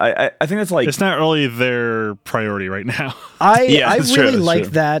 and I think that's like It's not really their priority right now. I that's true, really that's like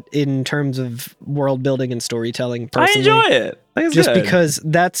true. that in terms of world building and storytelling. I Personally, enjoy it. I think it's just good. because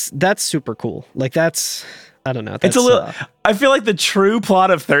that's super cool. Like that's I don't know. It's a little. I feel like the true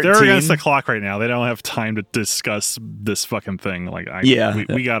plot of 13. They're against the clock right now. They don't have time to discuss this fucking thing. Like,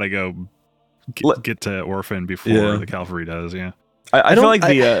 we gotta go get to Orphan before the Cavalry does. Yeah, I feel like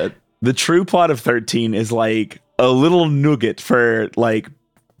the true plot of 13 is like a little nugget for like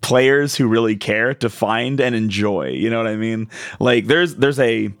players who really care to find and enjoy. You know what I mean? Like there's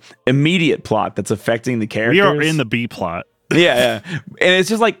a immediate plot that's affecting the characters. we are in the B plot. yeah, and it's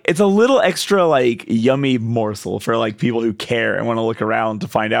just like it's a little extra like yummy morsel for like people who care and want to look around to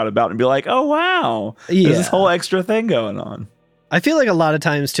find out about it and be like, oh wow, there's this whole extra thing going on. I feel like a lot of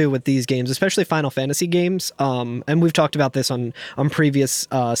times too with these games, especially Final Fantasy games, and we've talked about this on previous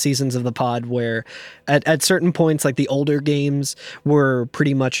seasons of the pod, where at certain points, like the older games were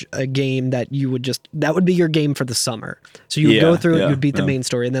pretty much a game that that would be your game for the summer. So you would go through it, you'd beat the main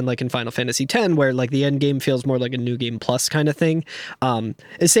story, and then like in Final Fantasy X, where like the end game feels more like a new game plus kind of thing. The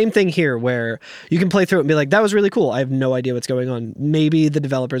same thing here, where you can play through it and be like, that was really cool. I have no idea what's going on. Maybe the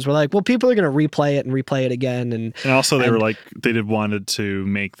developers were like, well, people are going to replay it and replay it again, and also they were like they wanted to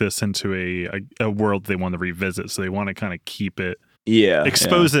make this into a world they want to revisit, so they want to kind of keep it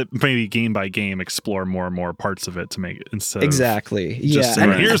expose it maybe game by game, explore more and more parts of it to make it instead exactly of just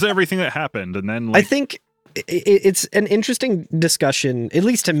and here's everything that happened, and then like, I think it's an interesting discussion, at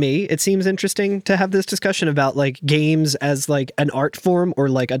least to me. It seems interesting to have this discussion about like games as like an art form or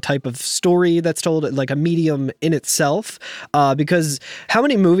like a type of story that's told, like a medium in itself. Because how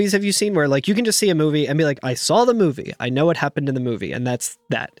many movies have you seen where like you can just see a movie and be like, I saw the movie, I know what happened in the movie, and that's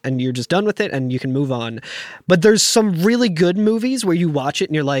that, and you're just done with it and you can move on. But there's some really good movies where you watch it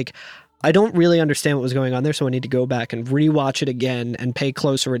and you're like, I don't really understand what was going on there, so I need to go back and rewatch it again and pay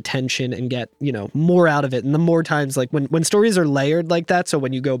closer attention and get, more out of it. And the more times, like when stories are layered like that, so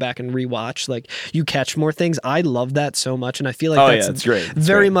when you go back and rewatch, like you catch more things. I love that so much, and I feel like it's great. It's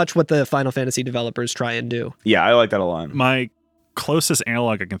very great. much what the Final Fantasy developers try and do. Yeah, I like that a lot. my closest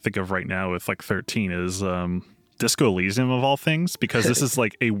analog I can think of right now with like 13 is Disco Elysium of all things, because this is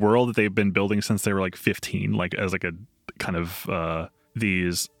like a world that they've been building since they were like 15, like as like a kind of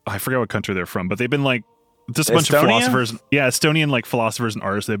these, I forget what country they're from, but they've been like just a bunch of philosophers, Estonian like philosophers and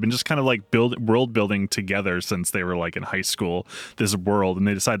artists. They've been just kind of like world building together since they were like in high school, this world, and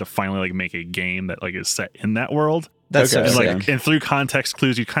they decided to finally like make a game that like is set in that world. That's Okay. so And sick. like, and through context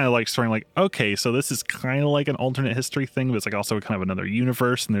clues, you kind of like starting like, okay, so this is kind of like an alternate history thing, but it's like also kind of another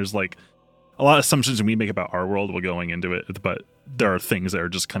universe, and there's like a lot of assumptions we make about our world while going into it, but there are things that are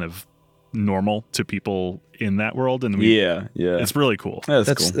just kind of normal to people in that world, and it's really cool.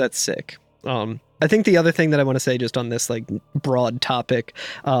 That's cool. That's sick. I think the other thing that I want to say just on this like broad topic,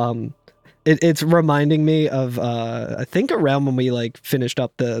 it's reminding me of I think around when we like finished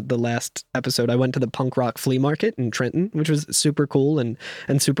up the last episode, I went to the punk rock flea market in Trenton, which was super cool and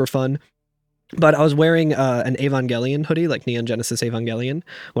super fun. But I was wearing an Evangelion hoodie, like Neon Genesis Evangelion,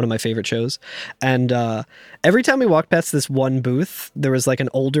 one of my favorite shows. And every time we walked past this one booth, there was like an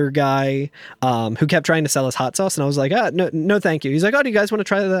older guy who kept trying to sell us hot sauce. And I was like, no, thank you. He's like, oh, do you guys want to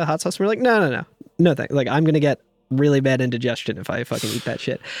try the hot sauce? And we're like, no, thank you. Like, I'm going to get really bad indigestion if I fucking eat that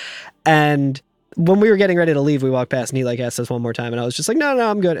shit. And when we were getting ready to leave, we walked past and he like asked us one more time. And I was just like, no,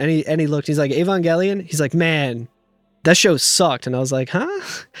 I'm good. And he looked, he's like, Evangelion? He's like, man, that show sucked. And I was like, huh?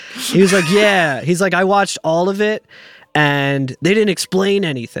 He was like, yeah. He's like, I watched all of it and they didn't explain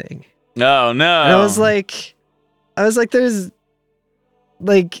anything. No, no. And I was like, there's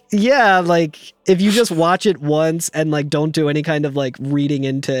like, yeah, like if you just watch it once and like don't do any kind of like reading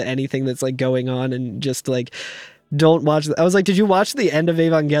into anything that's like going on and just like don't watch I was like, did you watch the end of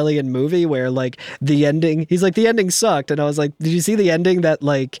Evangelion movie where like the ending, he's like, the ending sucked. And I was like, did you see the ending that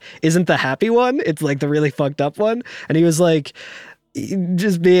like isn't the happy one? It's like the really fucked up one. And he was like,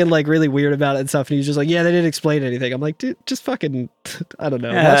 just being like really weird about it and stuff. And he was just like, yeah, they didn't explain anything. I'm like, dude, just fucking, I don't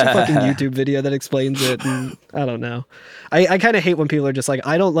know. Watch a fucking YouTube video that explains it. And I don't know. I kind of hate when people are just like,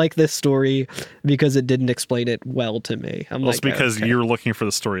 I don't like this story because it didn't explain it well to me. I'm like, it's because okay. you're looking for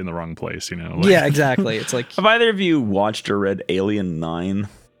the story in the wrong place, you know? Like, Yeah, exactly. It's like, have either of you watched or read Alien 9?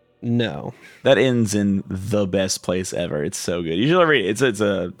 no. That ends in the best place ever. It's so good. You should read it. It's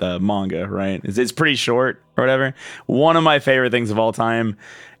a manga, right? It's pretty short or whatever. One of my favorite things of all time,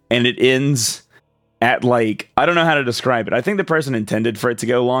 and it ends at like, I don't know how to describe it. I think the person intended for it to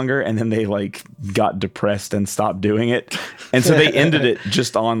go longer, and then they like got depressed and stopped doing it, and so they ended it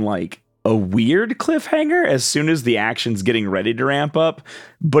just on like a weird cliffhanger as soon as the action's getting ready to ramp up.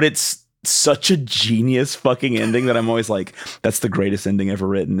 But it's such a genius fucking ending that I'm always like, that's the greatest ending ever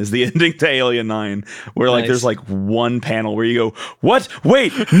written, is the ending to Alien 9, where like there's like one panel where you go, what?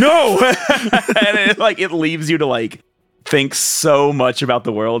 Wait, no! And it leaves you to like think so much about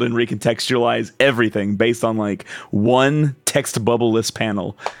the world and recontextualize everything based on like one text bubble-less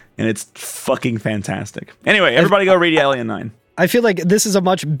panel. And it's fucking fantastic. Anyway, everybody go read Alien 9. I feel like this is a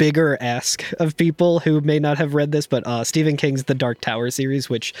much bigger ask of people who may not have read this, but Stephen King's The Dark Tower series,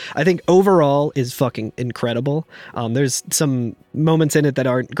 which I think overall is fucking incredible. There's some moments in it that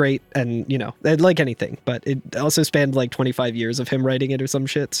aren't great, and you know, like anything, but it also spanned like 25 years of him writing it or some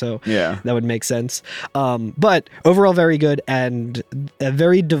shit, so yeah, that would make sense. But overall very good, and a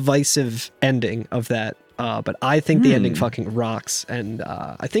very divisive ending of that. But I think the ending fucking rocks, and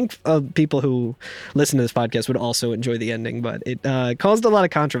I think people who listen to this podcast would also enjoy the ending, but it caused a lot of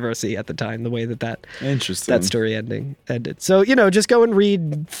controversy at the time, the way that story ended. So, you know, just go and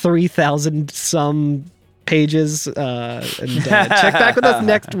read 3,000 some pages and check back with us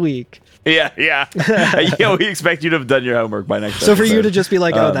next week. Yeah. We expect you to have done your homework by next So episode. For you to just be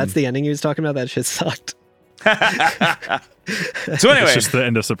like, oh, that's the ending he was talking about, that shit sucked. So anyway, it's just the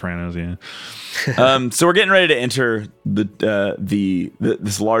end of Sopranos, yeah. So we're getting ready to enter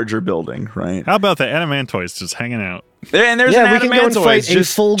this larger building, right? How about the Adamantoids just hanging out? And there's we can go and fight a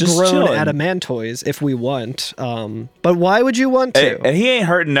just full-grown chilling. Adamantoids if we want. But why would you want to? And he ain't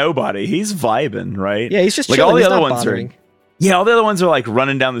hurting nobody. He's vibing, right? Yeah, he's just like chilling. all the He's other not ones bothering. are. Yeah, all the other ones are like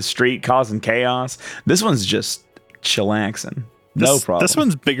running down the street causing chaos. This one's just chillaxing. No problem. This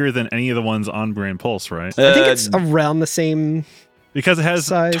one's bigger than any of the ones on Grand Pulse, right? I think it's around the same. Because it has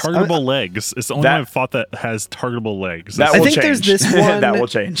size. targetable legs. It's the only one I've fought that has targetable legs. That I will think change. there's this one. That will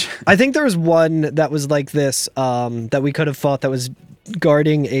change. I think there was one that was like this that we could have fought that was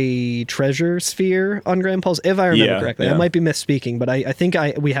guarding a treasure sphere on Grand Pulse, if I remember correctly. I might be misspeaking, but I think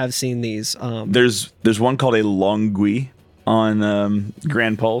we have seen these. There's one called a Longui on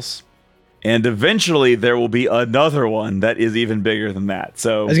Grand Pulse. And eventually there will be another one that is even bigger than that.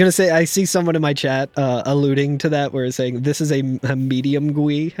 So I was going to say, I see someone in my chat alluding to that where it's saying this is a medium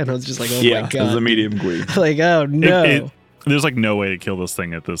Gui. And I was just like, oh my God. Yeah, it's a medium Gui. Like, oh no. There's like no way to kill this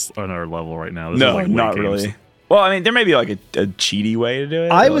thing on our level right now. No, not really. Well, I mean, there may be like a cheaty way to do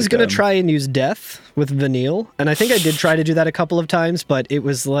it. I was going to try and use death with Vanille. And I think I did try to do that a couple of times, but it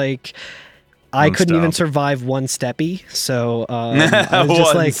was like... I couldn't even survive one steppy, so I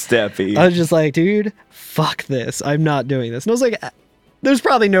was just like, dude, fuck this. I'm not doing this. And I was like, there's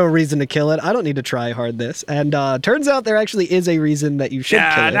probably no reason to kill it. I don't need to try hard this. And turns out there actually is a reason that you should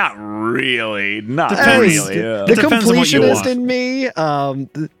kill it. Not really. Not Depends. really. Yeah. The Depends on what you completionist want. in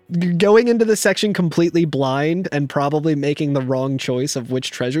me, going into the section completely blind and probably making the wrong choice of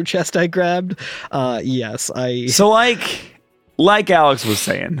which treasure chest I grabbed. Yes, So like Alex was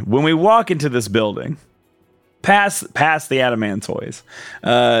saying, when we walk into this building, past the Adamantoys,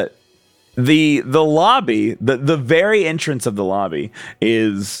 the lobby, the very entrance of the lobby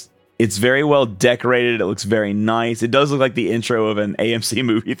it's very well decorated. It looks very nice. It does look like the intro of an AMC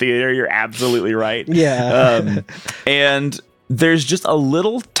movie theater. You're absolutely right. Yeah. And there's just a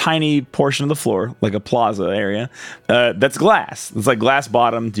little tiny portion of the floor, like a plaza area, that's glass. It's like glass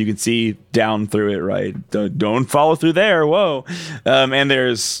bottomed. You can see down through it, right? Don't follow through there. Whoa. And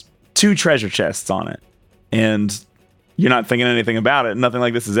there's 2 treasure chests on it. And you're not thinking anything about it. Nothing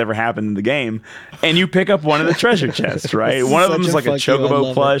like this has ever happened in the game. And you pick up one of the treasure chests, right? One of them is like a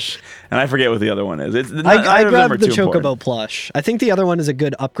Chocobo plush, and I forget what the other one is. I grabbed the Chocobo plush. I think the other one is a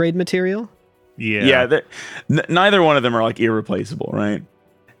good upgrade material. Yeah. Neither one of them are like irreplaceable, right?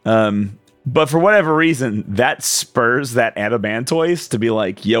 But for whatever reason, that spurs that Adamantoise to be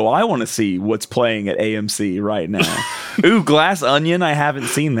like, yo, I want to see what's playing at AMC right now. Ooh, Glass Onion, I haven't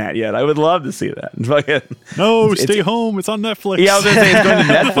seen that yet. I would love to see that. No, stay home. It's on Netflix. Yeah, I was going to say it's going to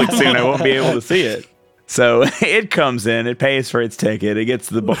Netflix soon. I won't be able to see it. So it comes in, it pays for its ticket, it gets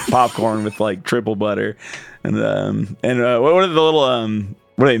the popcorn with like triple butter, and what are the little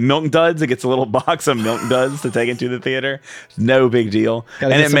what are they, Milk Duds? It gets a little box of Milk Duds to take into the theater. No big deal.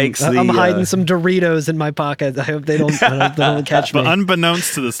 And it makes I'm hiding some Doritos in my pocket. I hope they don't catch me. But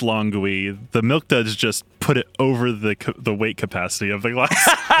unbeknownst to this Longui, the Milk Duds just put it over the weight capacity of the glass.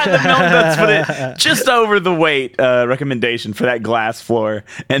 The Milk Duds put it just over the weight recommendation for that glass floor.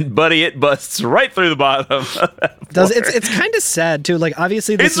 And buddy, it busts right through the bottom. It's kind of sad too. Like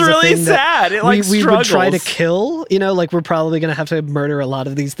obviously this is really a thing sad. That we would try to kill. You know, like we're probably gonna have to murder a lot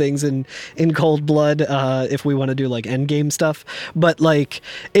of these things in cold blood if we want to do like end game stuff. But like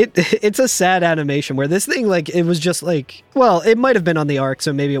it's a sad animation where this thing, like, it was just like, well, it might have been on the Ark,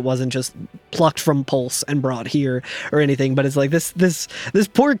 so maybe it wasn't just plucked from Pulse and brought here or anything, but it's like this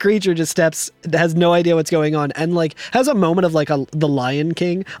poor creature just has no idea what's going on, and like has a moment of like the Lion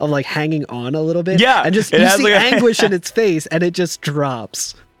King of like hanging on a little bit, and just you see anguish in its face, and it just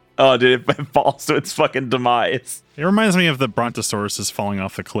drops. Oh, dude, it falls to its fucking demise. It reminds me of the Brontosaurus is falling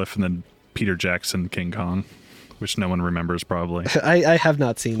off the cliff and then Peter Jackson King Kong, which no one remembers probably. I have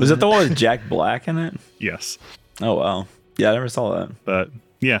not seen Was it the one with Jack Black in it? Yes. Oh, wow. Yeah, I never saw that. But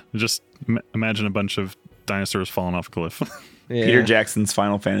yeah, just imagine a bunch of dinosaurs falling off a cliff. Yeah. Peter Jackson's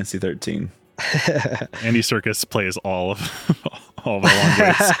Final Fantasy 13. Andy Serkis plays all the long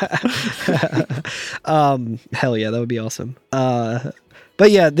ways. Hell yeah, that would be awesome. But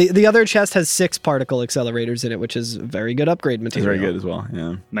yeah, the other chest has 6 particle accelerators in it, which is very good upgrade material. It's very good as well,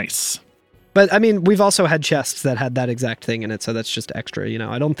 yeah. Nice. But I mean, we've also had chests that had that exact thing in it, so that's just extra, you know.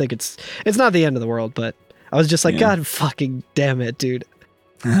 I don't think it's not the end of the world, but I was just like, God fucking damn it, dude.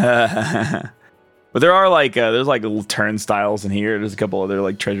 But there are like there's like little turnstiles in here. There's a couple other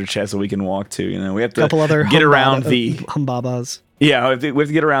like treasure chests that we can walk to. You know, we have to get around the humbabas. Yeah, we have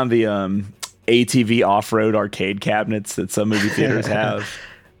to get around the ATV off-road arcade cabinets that some movie theaters have.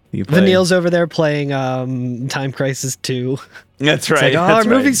 Vanille's over there playing Time Crisis 2. That's right. It's like, our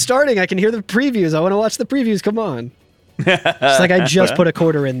movie's starting. I can hear the previews. I want to watch the previews. Come on. It's like, I just put a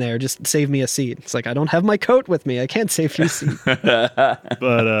quarter in there. Just save me a seat. It's like, I don't have my coat with me. I can't save you a seat.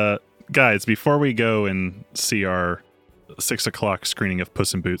 But guys, before we go and see our 6 o'clock screening of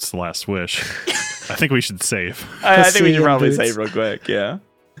Puss in Boots: The Last Wish, I think we should save. I think we should probably save real quick. Yeah.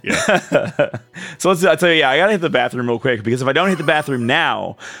 So I'll tell you, I gotta hit the bathroom real quick, because if I don't hit the bathroom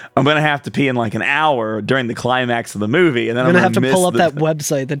now, I'm gonna have to pee in like an hour during the climax of the movie, and then I'm gonna have to pull up that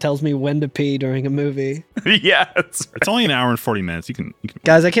website that tells me when to pee during a movie. Yeah, it's only an hour and 40 minutes. You can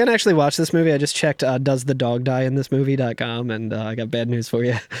Guys, I can't actually watch this movie. I just checked does the dog die in this movie.com, and I got bad news for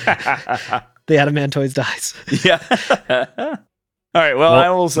you. The Adamantoise dies. Yeah. All right, well,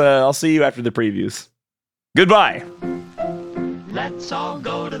 I'll see you after the previews. Goodbye. Let's all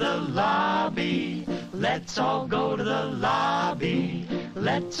go to the lobby. Let's all go to the lobby.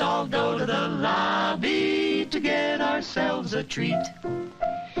 Let's all go to the lobby to get ourselves a treat.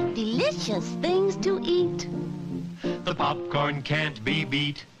 Delicious things to eat. The popcorn can't be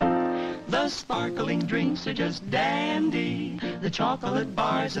beat. The sparkling drinks are just dandy. The chocolate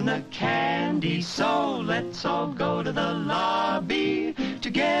bars and the candy. So let's all go to the lobby to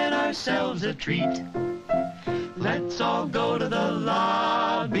get ourselves a treat. Let's all go to the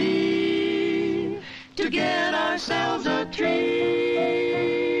lobby to get ourselves a treat.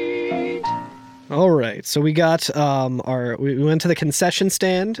 All right, so we got we went to the concession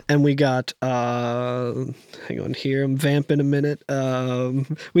stand, and we got hang on here, I'm vamping a minute.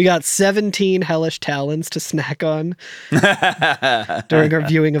 We got 17 hellish talons to snack on during our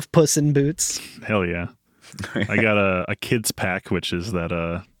viewing of Puss in Boots. Hell yeah. I got a kids pack, which is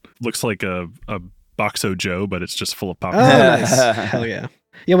that looks like a Boxo Joe, but it's just full of popcorn. Oh, nice. Hell yeah.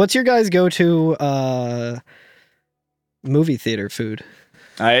 Yeah, what's your guys' go-to movie theater food?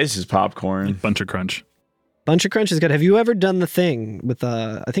 It's just popcorn. Bunch of Crunch. Bunch of Crunch is good. Have you ever done the thing with,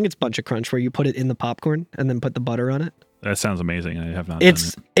 I think it's Bunch of Crunch, where you put it in the popcorn and then put the butter on it? That sounds amazing. I have not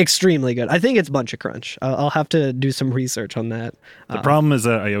It's done extremely good. I think it's Bunch of Crunch. I'll have to do some research on that. The problem is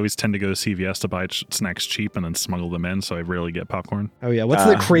that I always tend to go to CVS to buy snacks cheap and then smuggle them in, so I rarely get popcorn. Oh, yeah. What's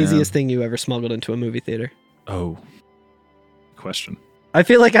the craziest thing you ever smuggled into a movie theater? Oh, question. I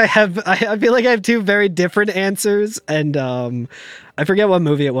feel like I have two very different answers, and I forget what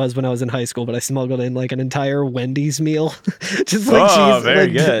movie it was when I was in high school, but I smuggled in like an entire Wendy's meal, just like very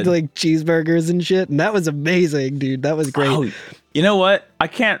good. like cheeseburgers and shit, and that was amazing, dude. That was great. Oh, you know what? I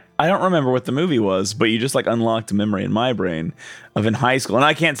don't remember what the movie was, but you just like unlocked a memory in my brain of in high school, and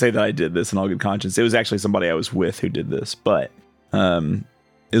I can't say that I did this in all good conscience. It was actually somebody I was with who did this, but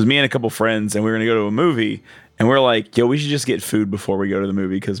it was me and a couple friends, and we were gonna go to a movie. And we're like, yo, we should just get food before we go to the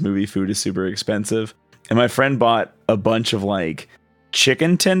movie because movie food is super expensive. And my friend bought a bunch of like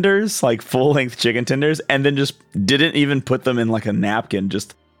chicken tenders, like full length chicken tenders, and then just didn't even put them in like a napkin,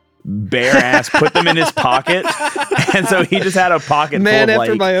 just bare ass put them in his pocket. And so he just had a pocket Man full of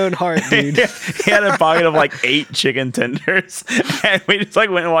after like, my own heart, dude. he had a pocket of like 8 chicken tenders. And we just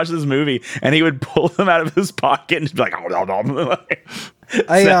like went and watched this movie, and he would pull them out of his pocket and just be like,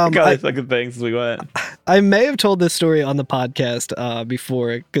 fucking things as we went. I may have told this story on the podcast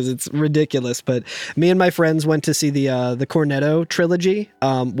before because it's ridiculous, but me and my friends went to see the Cornetto trilogy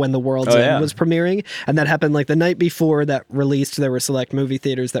when The World's End was premiering, and that happened like the night before that released. There were select movie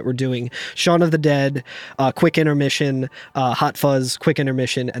theaters that were doing Shaun of the Dead, quick intermission, Hot Fuzz, quick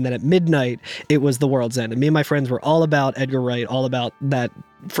intermission, and then at midnight it was The World's End. And me and my friends were all about Edgar Wright, all about that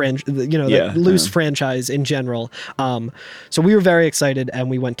that loose franchise in general. So we were very excited, and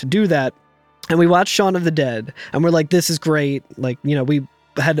we went to do that. And we watched Shaun of the Dead, and we're like, this is great. Like, we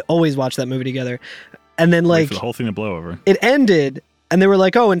had always watched that movie together. And then like for the whole thing to blow over. It ended, and they were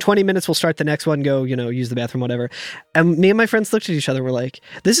like, oh, in 20 minutes we'll start the next one, go, use the bathroom, whatever. And me and my friends looked at each other and were like,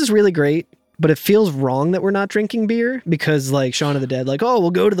 this is really great, but it feels wrong that we're not drinking beer because like Shaun of the Dead, like, oh, we'll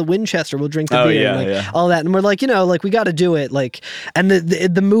go to the Winchester, we'll drink the beer, and, like, all that. And we're like, we got to do it. Like, and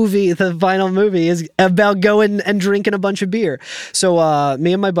the movie, the final movie is about going and drinking a bunch of beer. So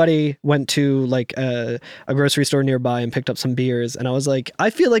me and my buddy went to like a grocery store nearby and picked up some beers. And I was like,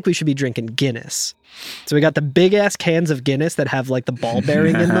 I feel like we should be drinking Guinness. So we got the big ass cans of Guinness that have like the ball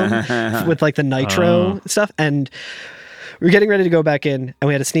bearing in them with like the nitro stuff. And we were getting ready to go back in, and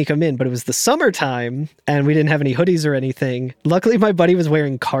we had to sneak them in, but it was the summertime, and we didn't have any hoodies or anything. Luckily, my buddy was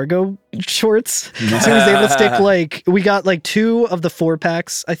wearing cargo shorts, so he was able to stick we got like 2 of the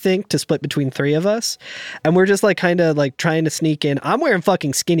 4-packs, I think, to split between 3 of us, and we're just like kind of like trying to sneak in. I'm wearing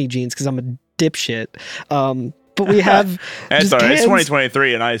fucking skinny jeans because I'm a dipshit. But we have that's all right. It's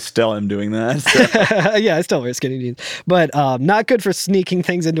 2023, and I still am doing that. So. Yeah, I still wear skinny jeans, but not good for sneaking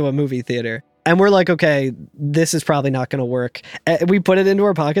things into a movie theater. And we're like, okay, this is probably not going to work. We put it into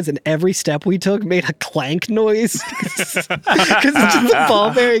our pockets, and every step we took made a clank noise because it's just the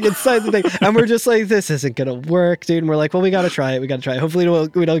ball bearing inside the thing. And we're just like, this isn't going to work, dude. And we're like, well, we got to try it. Hopefully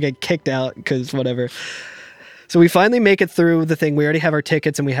we don't get kicked out because whatever. So we finally make it through the thing. We already have our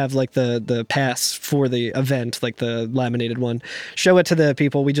tickets, and we have like the pass for the event, like the laminated one. Show it to the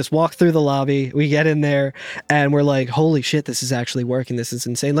people. We just walk through the lobby. We get in there, and we're like, holy shit, this is actually working. This is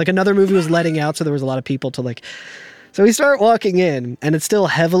insane. Like another movie was letting out, so there was a lot of people to like. So we start walking in, and it's still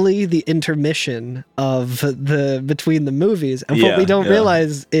heavily the intermission of between the movies. And what we don't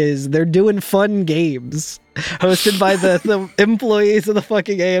realize is they're doing fun games hosted by the employees of the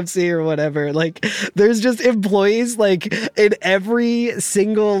fucking AMC or whatever. Like, there's just employees like in every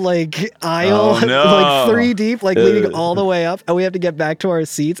single like aisle, like 3 deep, like leading all the way up, and we have to get back to our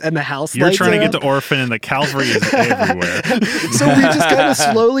seats, and the house You're lights trying to are get up. to Orphan, and the Calvary is everywhere. So we just kind of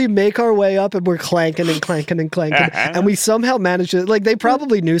slowly make our way up, and we're clanking and clanking and clanking, and we somehow managed to, like, they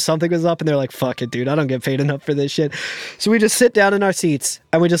probably knew something was up, and they're like, fuck it, dude, I don't get paid enough for this shit. So we just sit down in our seats,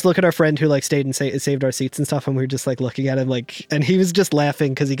 and we just look at our friend who like stayed and saved our seats and stuff, and we were just like looking at him like, and he was just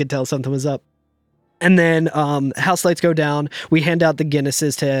laughing because he could tell something was up. And then house lights go down. We hand out the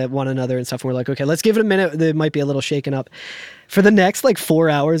Guinnesses to one another and stuff. And we're like, okay, let's give it a minute. They might be a little shaken up. For the next like 4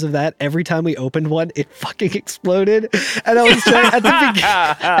 hours of that, every time we opened one, it fucking exploded. And I was trying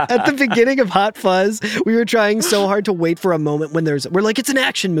at the beginning of Hot Fuzz, we were trying so hard to wait for a moment when we're like, it's an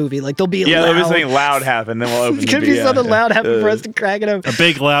action movie. Like there'll be there'll be something loud happen. Then we'll open. It could be something loud happen for us to crack it up. A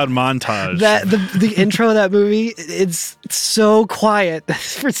big loud montage. That the intro of that movie, it's so quiet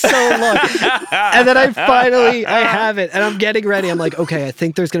for so long, and then I have it, and I'm getting ready. I'm like, okay, I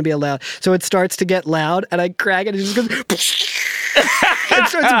think there's gonna be a loud. So it starts to get loud, and I crack it, and it just goes. It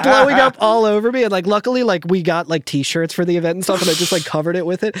starts blowing up all over me, and like luckily like we got like t-shirts for the event and stuff, and I just like covered it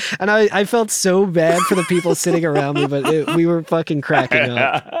with it, and I felt so bad for the people sitting around me, but we were fucking cracking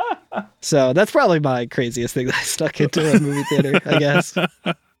up. So that's probably my craziest thing that I stuck into a movie theater, I guess.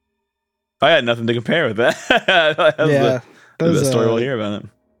 I had nothing to compare with that. That was the best story we'll hear about it.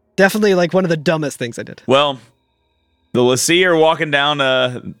 Definitely like one of the dumbest things I did. Well, the Lassie are walking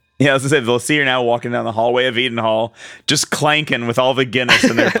down Yeah, I was gonna say they'll see her now walking down the hallway of Eden Hall, just clanking with all the Guinness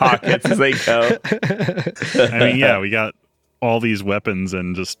in their pockets as they go. I mean, yeah, we got all these weapons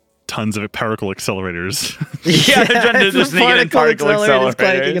and just tons of particle accelerators. Yeah, they're trying to just sneak in particle accelerators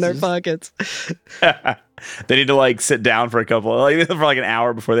clanking in our pockets. They need to like sit down for like an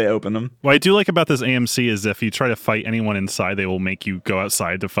hour before they open them. What I do like about this AMC is if you try to fight anyone inside, they will make you go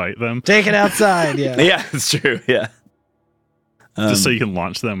outside to fight them. Take it outside, yeah. Yeah, it's true. Yeah. Just so you can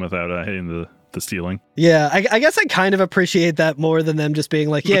launch them without hitting the ceiling. Yeah, I guess I kind of appreciate that more than them just being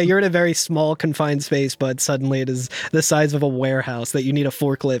like, yeah, you're in a very small, confined space, but suddenly it is the size of a warehouse that you need a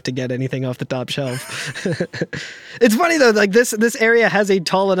forklift to get anything off the top shelf. It's funny, though, like this area has a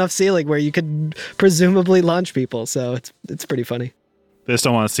tall enough ceiling where you could presumably launch people, so it's pretty funny. They just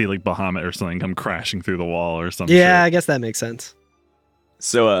don't want to see like Bahamut or something come crashing through the wall or something. Yeah, I guess that makes sense.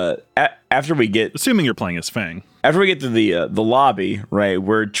 So after we get assuming you're playing as Fang. After we get to the lobby, right,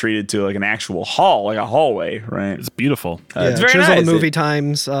 we're treated to like an actual hall, like a hallway, right? It's beautiful. It's very shows nice. all the movie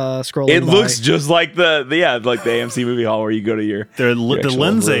times scrolling. It by. looks just like the AMC movie hall where you go to your the actual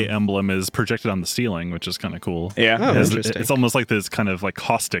Lindsay room. emblem is projected on the ceiling, which is kind of cool. Yeah, Oh, It's- interesting. It's almost like this kind of like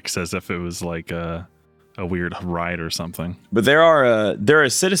caustics, as if it was like a weird ride or something. But there are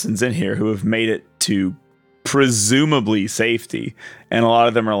citizens in here who have made it to presumably safety, and a lot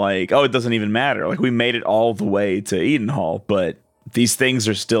of them are like, oh, it doesn't even matter, like we made it all the way to Eden Hall, but these things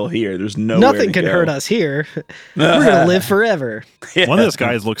are still here. There's nothing can hurt us here. We're gonna live forever. Yeah. One of those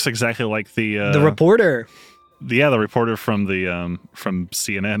guys looks exactly like the reporter. the reporter from the from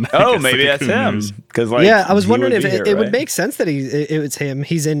CNN. Oh, guess, maybe the that's Cocoon him. News. Because Yeah, I was he wondering if be here, it would right? make sense that it was him.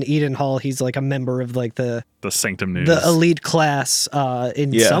 He's in Eden Hall. He's like a member of like the Sanctum News. elite class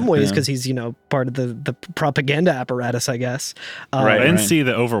in Yeah, some ways yeah. because he's part of the propaganda apparatus, I guess. Right. I didn't see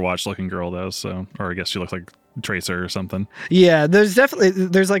the Overwatch looking girl though, so or I guess she looked like Tracer or something. Yeah, there's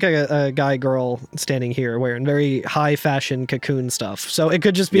like a guy girl standing here wearing very high fashion Cocoon stuff. So it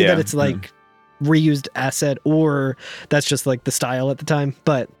could just be Yeah, that it's like reused asset, or that's just like the style at the time.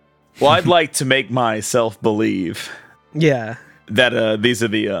 But Well, I'd like to make myself believe yeah, that these are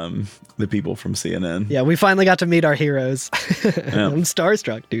the people from CNN. yeah, we finally got to meet our heroes. I'm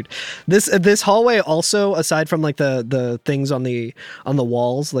starstruck, dude. This hallway also, aside from like the things on the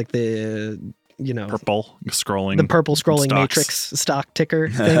walls, like the Purple scrolling. the purple scrolling stocks. matrix stock ticker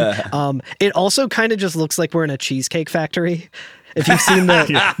thing. It also kind of just looks like we're in a cheesecake factory. If you've seen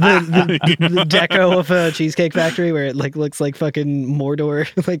the deco of a Cheesecake Factory where it like looks like fucking Mordor,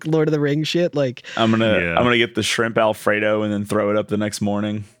 like Lord of the Rings shit, like I'm gonna get the shrimp Alfredo and then throw it up the next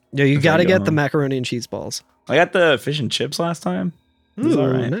morning. yeah, you If I got to go get the home. macaroni and cheese balls. I got the fish and chips last time. It was Ooh, all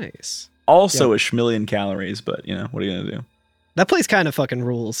right. nice. Also a schmillion calories, but what are you gonna do? That place kind of fucking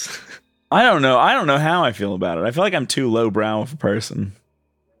rules. I don't know. I don't know how I feel about it. I feel like I'm too lowbrow of a person.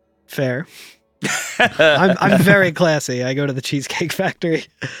 Fair. I'm very classy. I go to the Cheesecake Factory.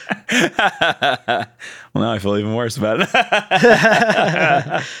 Well, now I feel even worse about it.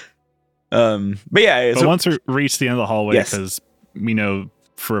 But yeah, But once we reach the end of the hallway, Yes. because we know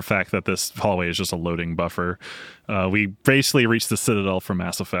for a fact that this hallway is just a loading buffer, we basically reach the Citadel from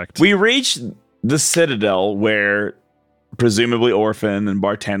Mass Effect. we reach the Citadel where presumably Orphan and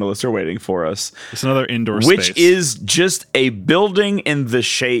Bartandalus are waiting for us, It's another indoor which space. is just a building in the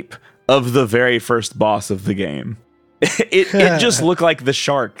shape of the very first boss of the game. It just looked like the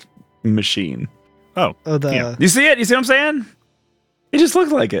shark machine. Oh, The You see it? You see what I'm saying? It just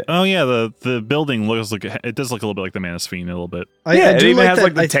looked like it. oh yeah, the building looks like it does look a little bit like the Manus Fiend a little bit. I It do even like has that.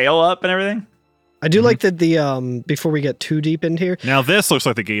 like the tail up and everything. I do like that the before we get too deep in here. Now this looks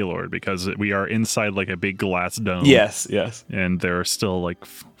like the Gaylord because we are inside like a big glass dome. Yes. and there are still like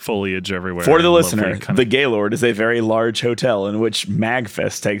foliage everywhere. For the and listener, lovely kind the of Gaylord is a very large hotel in which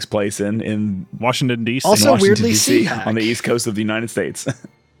MagFest takes place in Washington D.C. Also Washington, weirdly D.C. sea-hack. on the east coast of the United States.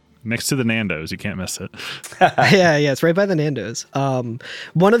 next to the Nando's. You can't miss it. Yeah, it's right by the Nando's.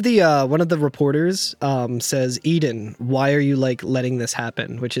 One of the reporters says, "Eden, why are you like letting this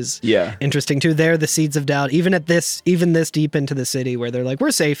happen?" Which is interesting too. They're the seeds of doubt, even this deep into the city, where they're like, "We're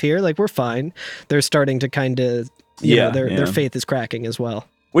safe here, like we're fine." They're starting to kind of, their faith is cracking as well.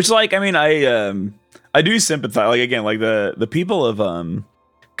 Which, like, I mean, I do sympathize. Like, again, like the people of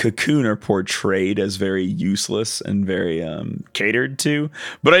Cocoon are portrayed as very useless and very catered to,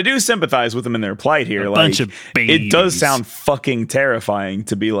 but I do sympathize with them in their plight here. A like, bunch of it does babies. sound fucking terrifying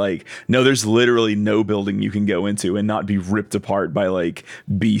to be like, no, there's literally no building you can go into and not be ripped apart by like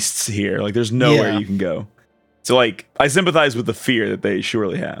beasts here. Like, there's nowhere Yeah. you can go. So, like, I sympathize with the fear that they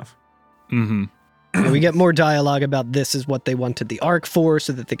surely have. Mm-hmm. We get more dialogue about this is what they wanted the Ark for,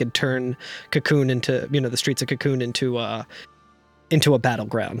 so that they could turn Cocoon into, the streets of Cocoon into into a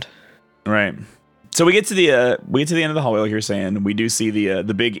battleground. Right. So we get to the end of the hallway, like you're saying. We do see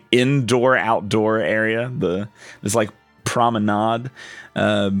the big indoor outdoor area, this like promenade,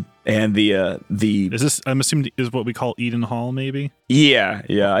 and the is this, I'm assuming, is what we call Eden Hall, maybe? Yeah.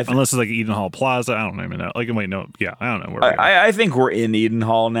 Unless it's like Eden Hall Plaza, I don't even know. Like, wait, no, yeah, I don't know where. I think we're in Eden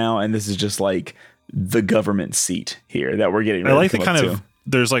Hall now, and this is just like the government seat here that we're getting ready I like to the come kind up of to.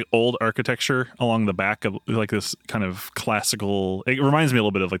 there's like old architecture along the back of like this kind of classical. It reminds me a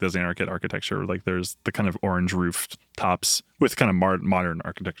little bit of like the Xanarkit architecture. Like there's the kind of orange roofed tops with kind of modern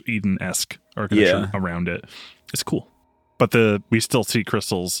architecture, Eden-esque architecture around it. It's cool, but we still see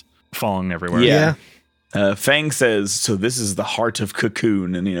crystals falling everywhere. Yeah. Fang says, so this is the heart of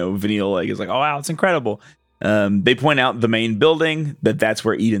Cocoon, and Vanille like is like, oh wow, it's incredible. They point out the main building, that's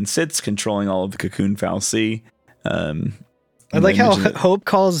where Eden sits, controlling all of the Cocoon Fal'Cie. I like how Hope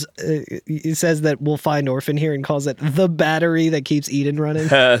calls, he says that we'll find Orphan here and calls it the battery that keeps Eden running.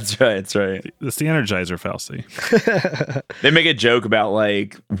 That's right. It's the Energizer Fal'Cie. They make a joke about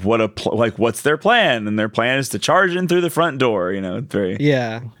like what's their plan, and their plan is to charge in through the front door. It's very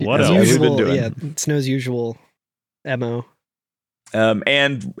What as else? usual. Yeah, Snow's usual MO.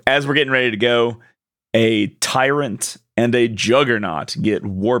 And as we're getting ready to go, a tyrant and a juggernaut get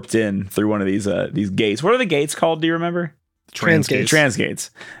warped in through one of these gates. What are the gates called? Do you remember? Transgates.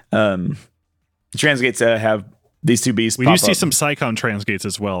 Transgates have these two beasts. We do see some Psycom transgates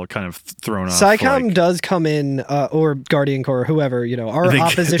as well, kind of thrown off. Psycom does come in, or Guardian Corps, whoever, our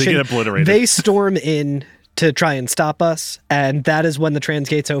opposition. They get obliterated. They storm in to try and stop us, and that is when the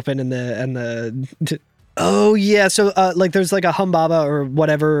transgates open oh yeah, so like there's like a Humbaba or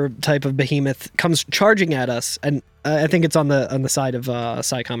whatever type of behemoth comes charging at us, and I think it's on the side of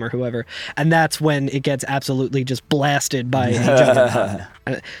Psycom or whoever, and that's when it gets absolutely just blasted by a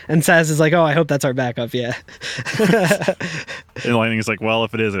Juggernaut. And Saz is like, oh, I hope that's our backup, yeah. And Lightning is like, well,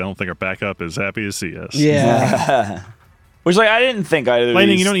 if it is, I don't think our backup is happy to see us. Yeah. Which, like, I didn't think either of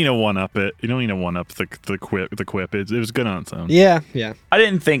Lightning, these... you don't need to one-up it. You don't need to one-up the quip. It was good on its own. Yeah. I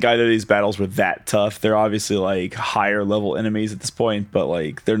didn't think either of these battles were that tough. They're obviously, like, higher level enemies at this point, but,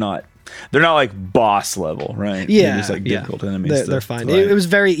 like, they're not like boss level, right? Yeah. They're just, like, difficult enemies. They're fine. It was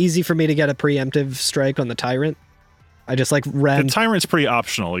very easy for me to get a preemptive strike on the Tyrant. I just, like, ran... The Tyrant's pretty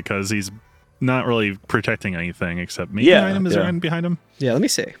optional because he's not really protecting anything except maybe an item. Is there an item behind him? Yeah, let me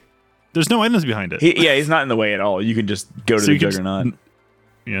see. There's no items behind it. He's not in the way at all. You can just go to the Juggernaut.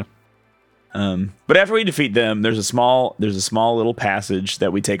 Yeah. But after we defeat them, there's a small little passage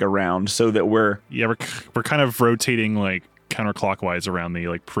that we take around so that we're kind of rotating like counterclockwise around the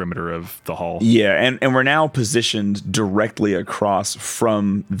like perimeter of the hall. Yeah, and we're now positioned directly across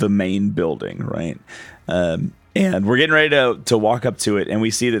from the main building, right? And we're getting ready to walk up to it, and we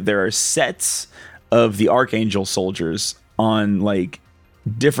see that there are sets of the Archangel soldiers on like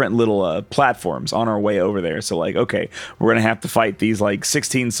different little platforms on our way over there. So like, okay, we're gonna have to fight these like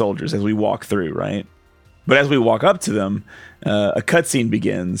 16 soldiers as we walk through, right? But as we walk up to them, a cutscene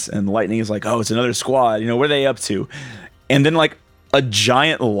begins, and Lightning is like, oh, it's another squad, what are they up to? And then like a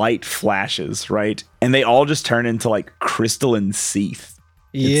giant light flashes, right? And they all just turn into like crystalline Seath.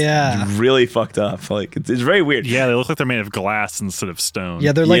 It's really fucked up. Like it's very weird. Yeah, they look like they're made of glass instead of stone.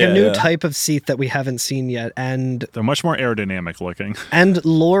 Yeah, they're like a new type of Seath that we haven't seen yet, and they're much more aerodynamic looking. And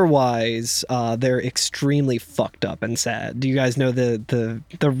lore-wise, they're extremely fucked up and sad. Do you guys know the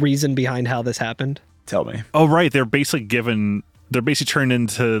reason behind how this happened? Tell me. Oh, right. They're basically turned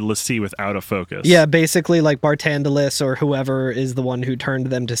into l'Cie without a focus. Yeah, basically like Bartandalis or whoever is the one who turned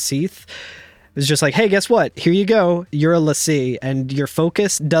them to Seath. It's just like, hey, guess what? Here you go. You're a l'Cie, and your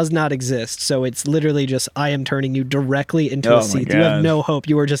focus does not exist. So it's literally just, I am turning you directly into a Seath. You have no hope.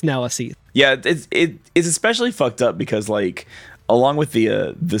 You are just now a Seath. Yeah, it's especially fucked up because like, along with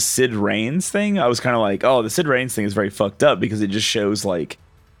the Sid Reigns thing, I was kind of like, oh, the Sid Reigns thing is very fucked up because it just shows like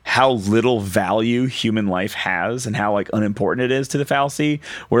how little value human life has and how like unimportant it is to the Fal'Cie,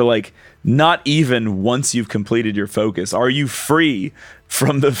 where like not even once you've completed your focus are you free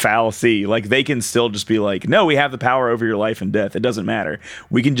from the Fal'Cie. Like they can still just be like, no, we have the power over your life and death. It doesn't matter.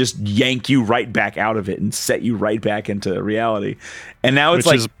 We can just yank you right back out of it and set you right back into reality. And now it's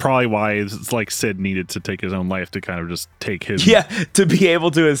which like, is probably why it's like Sid needed to take his own life to kind of just take his to be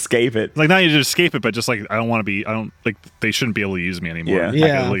able to escape it. Like not even to escape it, but just like they shouldn't be able to use me anymore.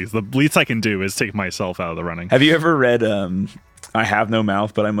 Yeah. At least the least I can do is take myself out of the running. Have you ever read I Have No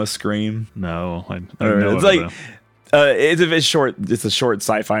Mouth But I Must Scream? No, I know it's like it's a short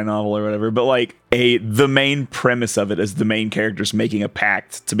sci-fi novel or whatever, but like the main premise of it is the main characters making a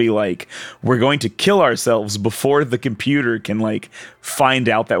pact to be like, we're going to kill ourselves before the computer can like find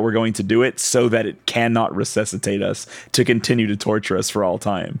out that we're going to do it, so that it cannot resuscitate us to continue to torture us for all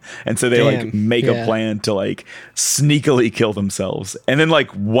time. And so they like make a plan to like sneakily kill themselves, and then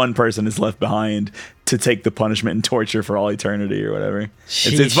like one person is left behind to take the punishment and torture for all eternity or whatever.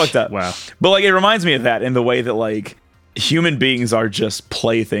 It's fucked up. Wow. But like it reminds me of that in the way that like human beings are just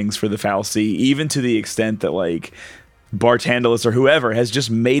playthings for the fal'Cie, even to the extent that like Bartandalus or whoever has just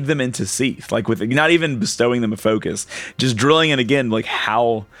made them into Seath, like with not even bestowing them a focus, just drilling in again like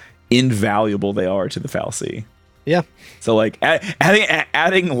how invaluable they are to the fal'Cie. Yeah. So like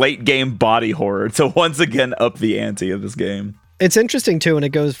adding late game body horror to once again up the ante of this game. It's interesting too, and it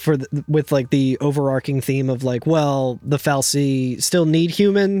goes with like the overarching theme of like, well, the fal'Cie still need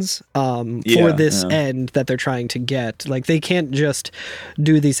humans for this end that they're trying to get. Like they can't just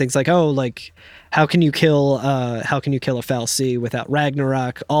do these things like, oh, like how can you kill a fal'Cie without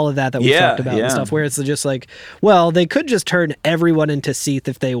Ragnarok? All of that we talked about and stuff. Where it's just like, well, they could just turn everyone into Seath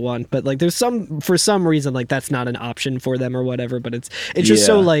if they want, but like there's for some reason like that's not an option for them or whatever. But it's just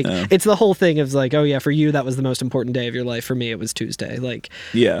so like it's the whole thing of like, oh yeah, for you that was the most important day of your life. For me it was Tuesday. Like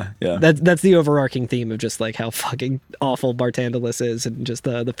that's the overarching theme of just like how fucking awful Bartandalus is and just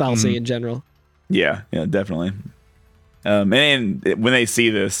the fal'Cie in general. Yeah, definitely. And when they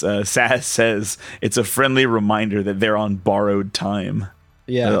see this, Saz says it's a friendly reminder that they're on borrowed time.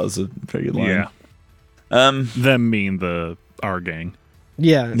 Yeah, that was a pretty good line. Yeah. Them mean our gang.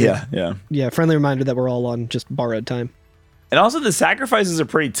 Yeah. Friendly reminder that we're all on just borrowed time. And also the sacrifices are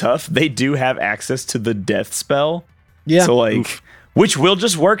pretty tough. They do have access to the death spell. Yeah. So like, which will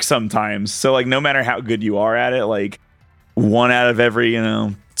just work sometimes. So like, no matter how good you are at it, like 1 out of every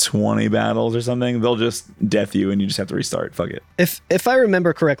 20 battles or something, they'll just death you and you just have to restart. Fuck it. If I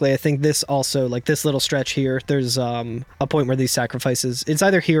remember correctly, I think this also, like this little stretch here, there's a point where these sacrifices, it's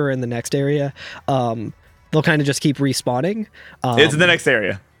either here or in the next area, they'll kind of just keep respawning. It's in the next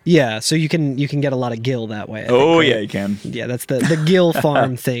area. Yeah, so you can get a lot of gil that way. Yeah, you can. Yeah, that's the gil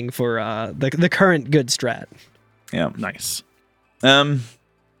farm thing for the current good strat. Yeah, nice.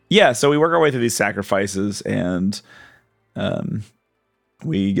 Yeah, so we work our way through these sacrifices and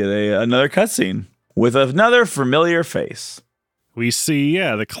we get another cutscene with another familiar face. We see,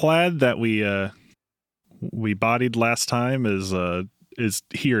 the clad that we bodied last time is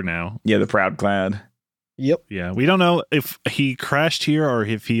here now. Yeah, the proud clad. Yep. Yeah, we don't know if he crashed here or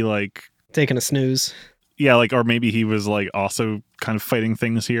if he like taking a snooze. Yeah, like or maybe he was like also kind of fighting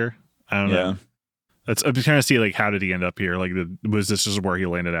things here. I don't know. I'm just trying to see like how did he end up here? Like was this just where he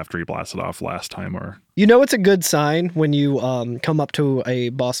landed after he blasted off last time or? It's a good sign when you come up to a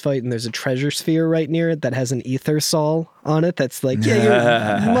boss fight and there's a treasure sphere right near it that has an ether sol on it. That's like, you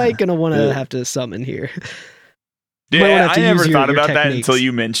might gonna want to have to summon here. Yeah, I never thought about that until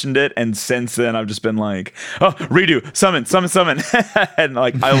you mentioned it, and since then I've just been like, oh, redo, summon, and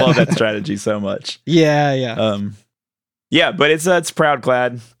like I love that strategy so much. Yeah. But it's proud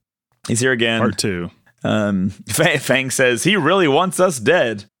clad. He's here again. Part 2. Fang says he really wants us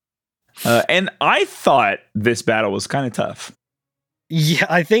dead. And I thought this battle was kind of tough. Yeah,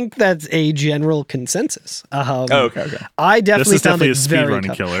 I think that's a general consensus. Okay. I definitely found it a very speedrunning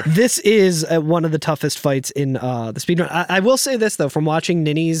tough. Killer. This is one of the toughest fights in the speedrun. I will say this though, from watching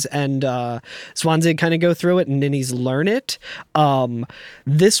Ninnies and Swanzig kind of go through it and Ninnies learn it.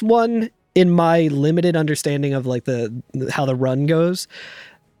 This one, in my limited understanding of like how the run goes,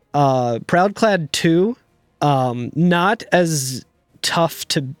 Proudclad 2, not as tough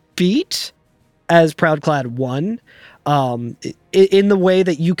to beat as Proudclad 1. In the way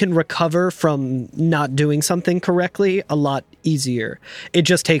that you can recover from not doing something correctly a lot easier. It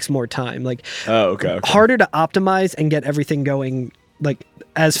just takes more time. Like harder to optimize and get everything going like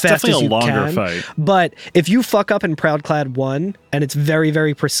as fast as you can. Definitely a longer fight. But if you fuck up in Proudclad 1 and it's very,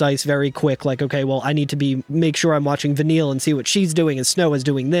 very precise, very quick, like, okay, well, I need to make sure I'm watching Vanille and see what she's doing and Snow is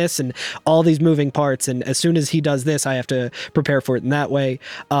doing this and all these moving parts. And as soon as he does this, I have to prepare for it in that way.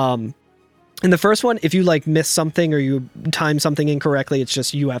 In the first one, if you like miss something or you time something incorrectly, it's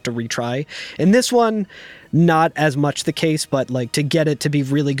just you have to retry. In this one, not as much the case, but like to get it to be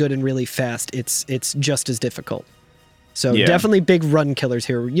really good and really fast, it's just as difficult. So definitely big run killers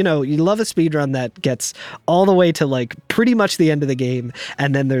here. You love a speedrun that gets all the way to like pretty much the end of the game,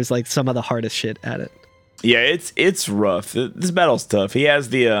 and then there's like some of the hardest shit at it. Yeah, it's rough. This battle's tough. He has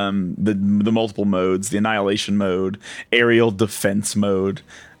the multiple modes, the annihilation mode, aerial defense mode.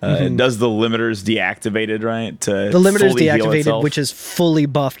 It does the limiters deactivated, right? The limiters deactivated, which is fully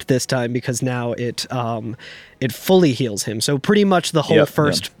buffed this time because now it fully heals him. So pretty much the whole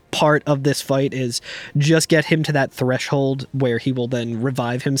first part of this fight is just get him to that threshold where he will then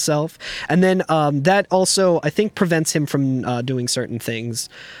revive himself. And then that also, I think, prevents him from doing certain things.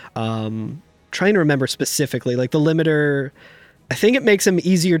 Trying to remember specifically, like the limiter, I think it makes him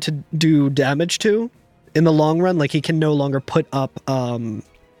easier to do damage to in the long run. Like he can no longer put up, buffs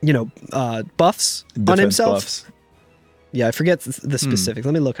Defense on himself. buffs. Yeah, I forget the specifics.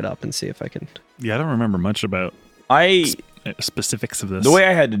 Let me look it up and see if I can. Yeah, I don't remember much about specifics of this. The way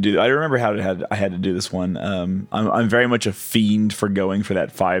I had to do, I remember how I had to do this one. I'm very much a fiend for going for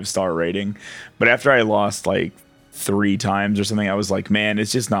that 5-star rating, but after I lost like 3 times or something, I was like, man,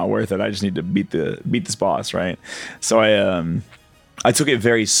 it's just not worth it. I just need to beat this boss, right? So I took it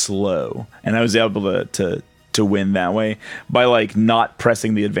very slow, and I was able to win that way by like not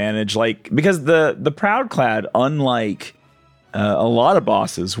pressing the advantage, like because the Proudclad, unlike a lot of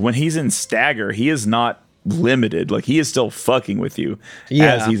bosses, when he's in stagger, he is not limited. Like he is still fucking with you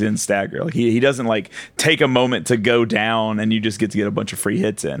as he's in stagger. Like he doesn't like take a moment to go down and you just get to get a bunch of free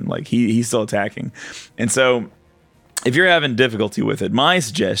hits in. Like he's still attacking. And so if you're having difficulty with it, my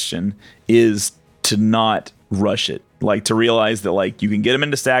suggestion is to not rush it. Like to realize that like you can get him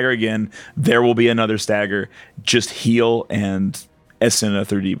into stagger again, there will be another stagger, just heal and Essenna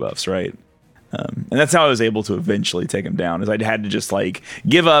through debuffs, right? And that's how I was able to eventually take him down, is I had to just like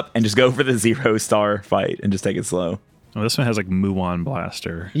give up and just go for the 0-star fight and just take it slow. Oh, this one has like Muon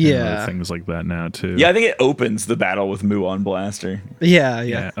Blaster. Yeah. And other things like that now too. Yeah, I think it opens the battle with Muon Blaster.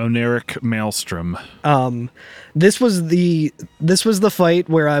 Yeah. Oneric Maelstrom. This was the fight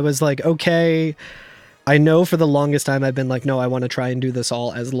where I was like, okay, I know for the longest time I've been like, no, I want to try and do this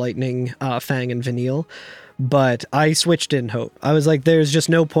all as Lightning, Fang, and Vanille. But I switched in Hope. I was like, there's just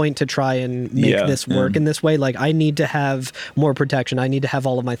no point to try and make this work in this way. Like, I need to have more protection. I need to have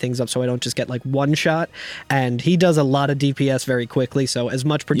all of my things up so I don't just get like one shot. And he does a lot of DPS very quickly. So as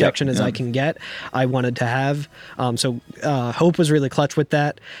much protection as I can get, I wanted to have. So Hope was really clutch with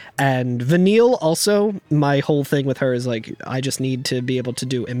that. And Vanille also, my whole thing with her is like, I just need to be able to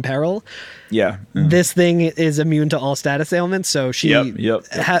do Imperil. Yeah. This thing is immune to all status ailments, so she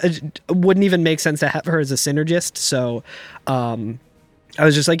wouldn't even make sense to have her as a synergist. So I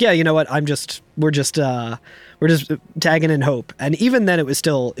was just like, yeah, you know what? We're just tagging in Hope. And even then, it was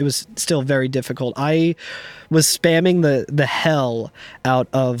still very difficult. I was spamming the hell out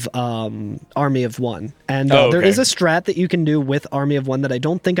of Army of One, and there is a strat that you can do with Army of One that I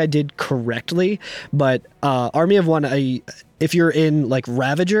don't think I did correctly. But Army of One, if you're in like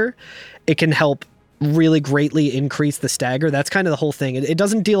Ravager, it can help really greatly increase the stagger. That's kind of the whole thing. It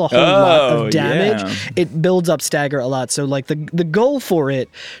doesn't deal a whole lot of damage. Yeah. It builds up stagger a lot. So like the goal for it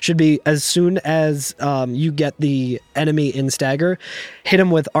should be, as soon as you get the enemy in stagger, hit him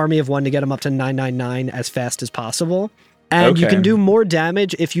with Army of One to get him up to 999 as fast as possible. And you can do more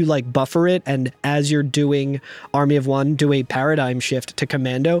damage if you like buffer it, and as you're doing Army of One, do a paradigm shift to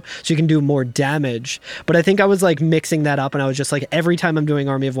Commando, so you can do more damage. But I think I was like mixing that up, and I was just like, every time I'm doing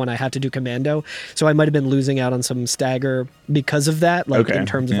Army of One, I have to do Commando. So I might have been losing out on some stagger because of that, like in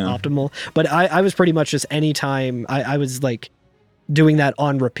terms of optimal. But I was pretty much just anytime I was like doing that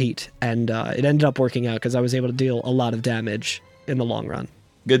on repeat, and it ended up working out because I was able to deal a lot of damage in the long run.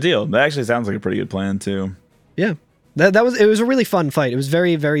 Good deal. That actually sounds like a pretty good plan too. Yeah. It was a really fun fight. It was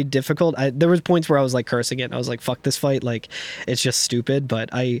very, very difficult. There was points where I was like cursing it. I was like, fuck this fight. Like, it's just stupid. But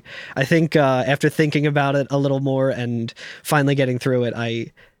I think after thinking about it a little more and finally getting through it,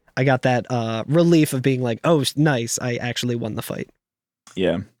 I got that relief of being like, oh, nice. I actually won the fight.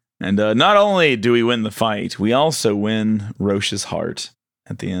 Yeah. And not only do we win the fight, we also win Roche's heart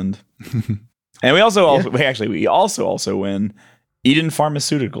at the end. And we also win Eden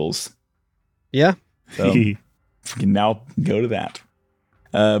Pharmaceuticals. Yeah. So we can now go to that.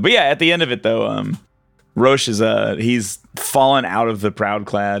 But yeah, at the end of it though, Roche is he's fallen out of the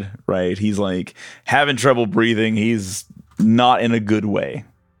Proudclad, right? He's like having trouble breathing. He's not in a good way.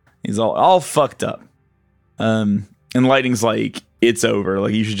 He's all fucked up. And Lightning's like, it's over.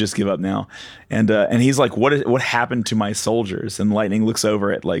 Like, you should just give up now. And he's like, what happened to my soldiers? And Lightning looks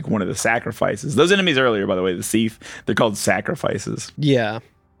over at like one of the sacrifices. Those enemies earlier, by the way, the Thief, they're called sacrifices. Yeah.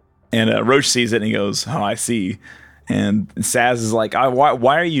 And Roche sees it and he goes, oh, I see. And Saz is like,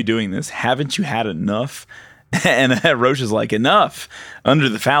 why are you doing this? Haven't you had enough? And Roche is like, enough. Under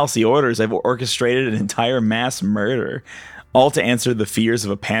the fallacy orders, I've orchestrated an entire mass murder, all to answer the fears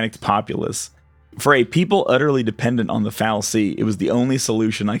of a panicked populace. For a people utterly dependent on the fallacy, it was the only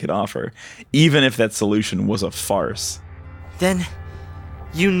solution I could offer, even if that solution was a farce. Then,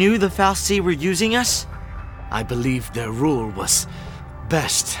 you knew the fallacy were using us? I believed their rule was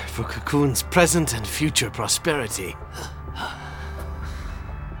best for Cocoon's present and future prosperity.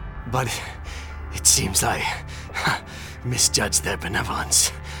 but it seems I misjudged their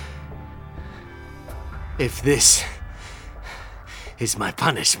benevolence. If this is my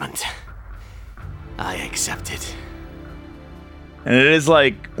punishment, I accept it. And it is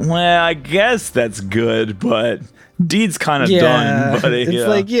like, well, I guess that's good, but deed's kind of done, buddy. It's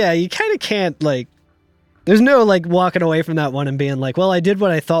like, you kind of can't, like, there's no, like, walking away from that one and being like, well, I did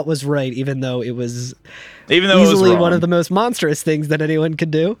what I thought was right, even though it was easily one of the most monstrous things that anyone could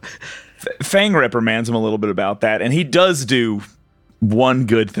do. Fang reprimands him a little bit about that, and he does do one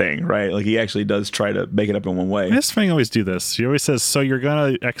good thing, right? Like, he actually does try to make it up in one way. Why does Fang always do this? She always says, so you're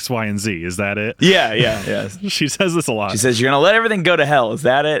gonna X, Y, and Z. Is that it? Yeah. She says this a lot. She says, you're gonna let everything go to hell. Is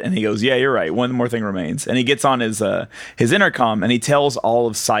that it? And he goes, yeah, you're right. One more thing remains. And he gets on his intercom, and he tells all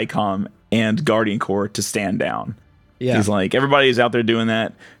of PSICOM and Guardian Corps to stand down. Yeah. He's like, everybody who's out there doing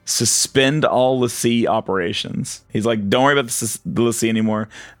that, suspend all LaCie operations. He's like, don't worry about the LaCie anymore.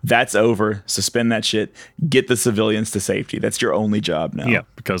 That's over. Suspend that shit. Get the civilians to safety. That's your only job now. Yeah,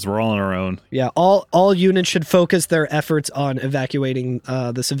 because we're all on our own. Yeah, all units should focus their efforts on evacuating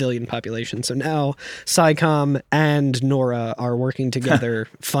the civilian population. So now PSICOM and Nora are working together,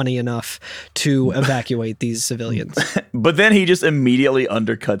 funny enough, to evacuate these civilians. But then he just immediately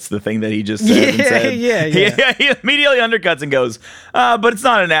undercuts the thing that he just said. Yeah. He immediately undercuts and goes, but it's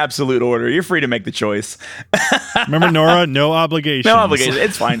not an absolute order. You're free to make the choice. Remember, Nora, no obligations. No obligations.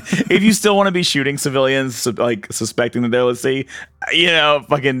 It's fine. If you still want to be shooting civilians, like suspecting that they're LaCie,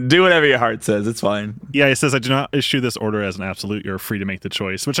 fucking do whatever your heart says. It's fine. Yeah, he says, I do not issue this order as an absolute. You're free to make the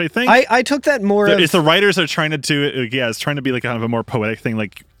choice, which I think... I took that more It's the writers are trying to do it. Yeah, it's trying to be like kind of a more poetic thing.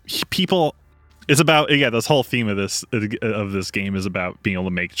 Like, people... It's about, this whole theme of this game is about being able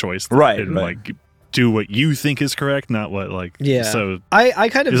to make choice. Right. And, like, do what you think is correct, not what, like... Yeah. So I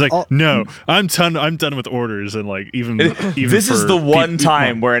kind of... It's like, no, I'm done with orders, and, like, even this is the one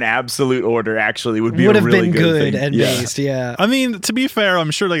time where an absolute order actually would have really been good and yeah. based, yeah. I mean, to be fair,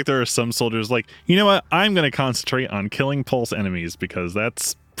 I'm sure, like, there are some soldiers, like, you know what, I'm going to concentrate on killing pulse enemies, because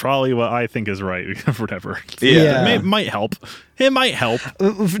that's probably what I think is right, whatever. Yeah. It might help. It might help.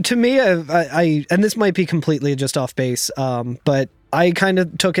 To me, I and this might be completely just off base, but I kind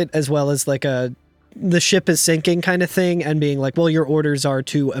of took it as well as like the ship is sinking kind of thing, and being like, well, your orders are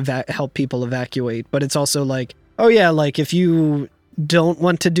to help people evacuate, but it's also like, oh yeah, like if you don't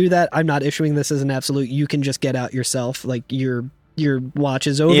want to do that, I'm not issuing this as an absolute. You can just get out yourself. Like your watch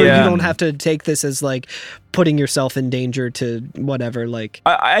is over. Yeah. You don't have to take this as like putting yourself in danger to whatever. Like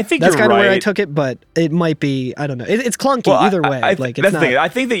I think that's kind of right. where I took it, but it might be, I don't know. It's clunky either way. That's it's the thing. I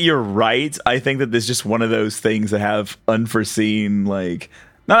think that you're right. I think that there's just one of those things that have unforeseen, like,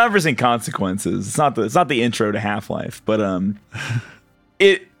 not unforeseen consequences. It's not the intro to Half-Life, but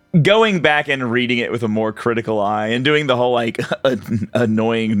it going back and reading it with a more critical eye and doing the whole like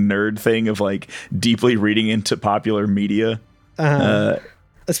annoying nerd thing of like deeply reading into popular media.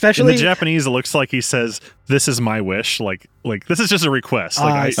 Especially in the Japanese, it looks like he says, "This is my wish." Like this is just a request.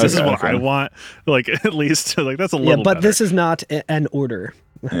 Like this is what I want. Like at least like that's a little. Yeah, but better. this is not an order.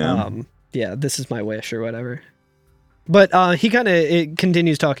 Yeah. This is my wish or whatever. But he kind of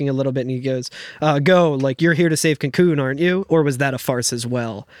continues talking a little bit, and he goes, go, like, you're here to save Cocoon, aren't you? Or was that a farce as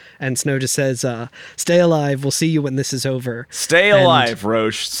well? And Snow just says, stay alive. We'll see you when this is over. Stay alive,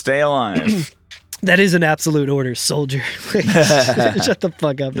 Roche. Stay alive. That is an absolute order, soldier. Shut the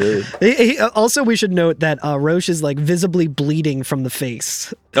fuck up. Also, we should note that Roche is like visibly bleeding from the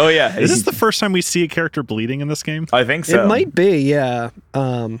face. Oh yeah, is this the first time we see a character bleeding in this game? I think so. It might be, yeah.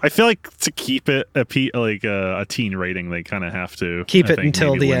 I feel like to keep it a teen rating, they kind of have to keep it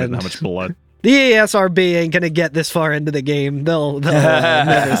until the end. How much blood? The ASRB ain't gonna get this far into the game. They'll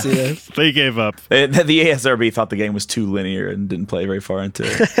never see this. They gave up. The ASRB thought the game was too linear and didn't play very far into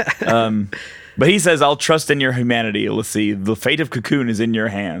it. But he says, I'll trust in your humanity. Let's see. The fate of Cocoon is in your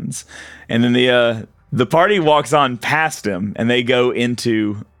hands. And then the party walks on past him, and they go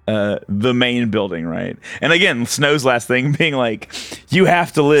into the main building, right? And again, Snow's last thing being like, you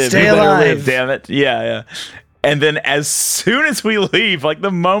have to live. Stay you better alive. live, damn it. Yeah. And then as soon as we leave, like the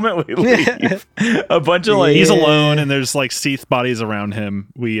moment we leave, a bunch of like... He's alone, and there's like Seath bodies around him.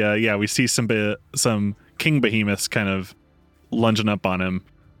 We see some king behemoths kind of lunging up on him.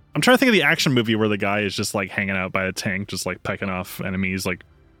 I'm trying to think of the action movie where the guy is just like hanging out by a tank, just like pecking off enemies, like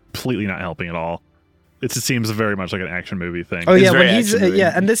completely not helping at all. It seems very much like an action movie thing. Oh It's yeah, very when he's action movie.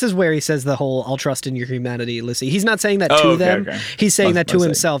 and this is where he says the whole "I'll trust in your humanity, Lucy." He's not saying that to Oh, okay, them. okay. He's saying that to Must say.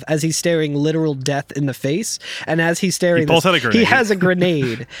 himself as he's staring literal death in the face, and as he's staring, He pulls out a grenade. he has a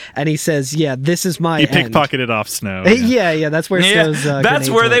grenade, and he says, "Yeah, this is my He end." pickpocketed off Snow. Yeah, that's where Yeah, Snow's. that's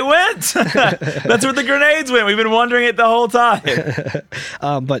where they went. That's where the grenades went. We've been wondering it the whole time.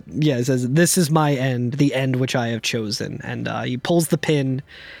 But yeah, it says, "This is my end, the end which I have chosen," and he pulls the pin,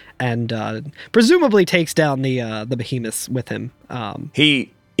 and presumably takes down the behemoths with him.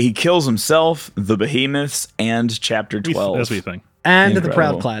 He kills himself, the behemoths, and Chapter 12. As we think. And the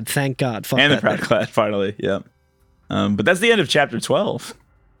Incredible. Proudclad, thank God. Fuck And the that thing. Proudclad, finally. Yep. But that's the end of Chapter 12.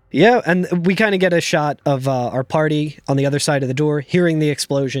 Yeah, and we kind of get a shot of our party on the other side of the door, hearing the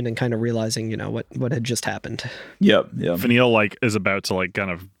explosion and kind of realizing, what had just happened. Yep. Vanille is about to kind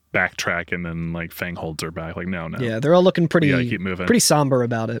of backtrack, and then Fang holds her back. No. Yeah, they're all looking We gotta keep moving. pretty somber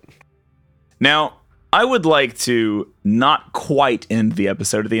about it. Now, I would like to not quite end the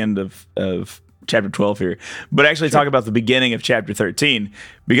episode at the end of Chapter 12 here, but actually talk about the beginning of Chapter 13,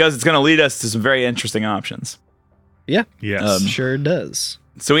 because it's going to lead us to some very interesting options. Yeah, Yes. sure does.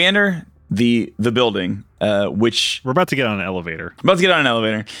 So we enter the building, which We're about to get on an elevator. about to get on an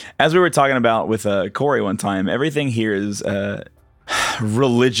elevator. As we were talking about with Corey one time, everything here is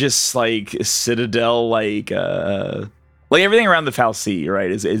religious, citadel, everything around the Fal'Cie,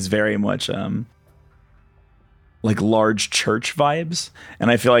 right, is very much large church vibes,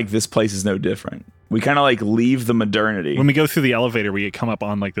 and I feel like this place is no different. We kind of leave the modernity. When we go through the elevator, we come up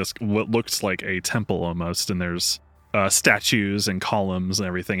on this what looks like a temple almost, and there's statues and columns and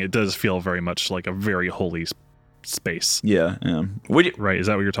everything. It does feel very much like a very holy space. Yeah. Right? Is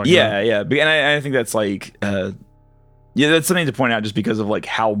that what you're talking about? Yeah. And I think that's that's something to point out, just because of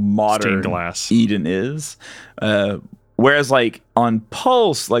how modern Stained glass. Eden is. Whereas on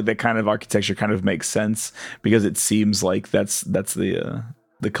Pulse, that kind of architecture kind of makes sense, because it seems like that's the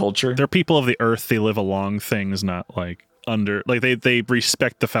culture. They're people of the earth. They live along things, not under. They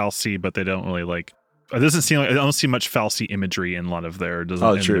respect the Fal'Cie, but they don't really It doesn't seem I don't see much Fal'Cie imagery in a lot of their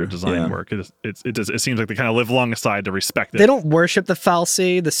design, work. It seems like they kind of live alongside to respect it. They don't worship the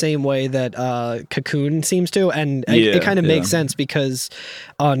Fal'Cie the same way that Cocoon seems to, and it kind of makes sense, because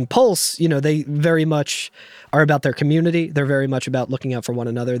on Pulse, they very much are about their community. They're very much about looking out for one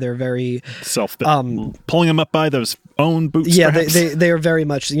another. They're very pulling them up by those own boots. Yeah, perhaps? they are very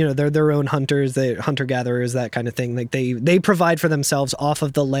much, they're their own hunters, they hunter gatherers, that kind of thing. They provide for themselves off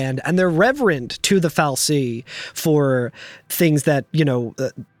of the land, and they're reverent to the Fal'Cie for things that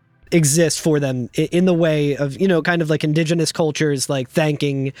exist for them in the way of kind of indigenous cultures,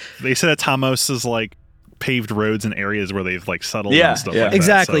 thanking. They said that Tamos is paved roads in areas where they've settled and stuff like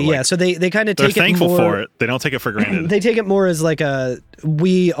exactly. that. So they kind of they're take thankful it more, for it. They don't take it for granted. They take it more as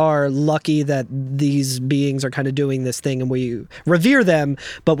we are lucky that these beings are kind of doing this thing, and we revere them,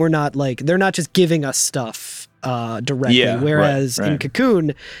 but we're not they're not just giving us stuff directly. Whereas in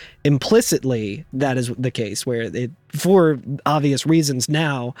Cocoon, implicitly that is the case, where for obvious reasons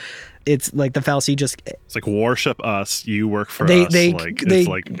now, it's the Fal'Cie just it's worship us, you work for they us. they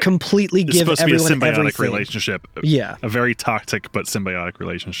It's completely it's give supposed to be a everyone symbiotic everything. relationship. Yeah. A very toxic but symbiotic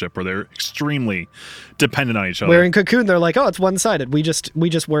relationship where they're extremely dependent on each other. Where in Cocoon they're oh, it's one-sided. We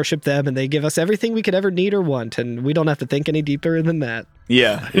just worship them, and they give us everything we could ever need or want, and we don't have to think any deeper than that.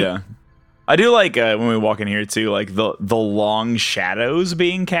 Yeah. I do when we walk in here too, the long shadows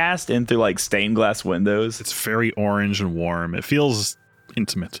being cast in through stained glass windows. It's very orange and warm. It feels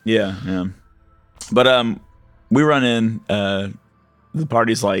intimate. Yeah. But we run in. The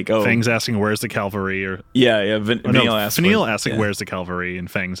party's Fang's asking where's the cavalry, or Vanille asking where's the cavalry, and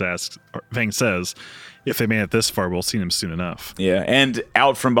Fang says, if they made it this far, we'll see them soon enough. Yeah, and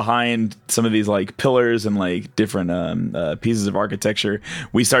out from behind some of these pillars and different pieces of architecture,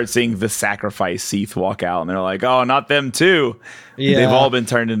 we start seeing the sacrifice Seath walk out, and they're oh, not them too. Yeah. They've all been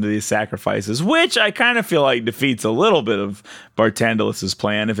turned into these sacrifices, which I kind of feel defeats a little bit of Bartandalus's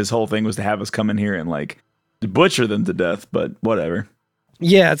plan if his whole thing was to have us come in here and butcher them to death. But whatever.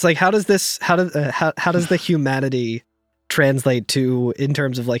 Yeah, it's how does the humanity translate to, in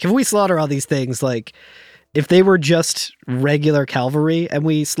terms of if we slaughter all these things, if they were just regular cavalry and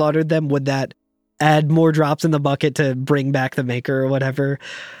we slaughtered them, would that add more drops in the bucket to bring back the maker or whatever?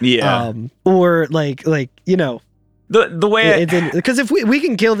 Yeah. Or the way because if we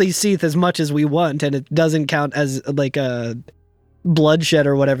can kill these Seath as much as we want, and it doesn't count as a bloodshed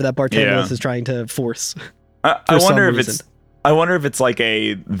or whatever that Bartandalus is trying to force. I wonder if it's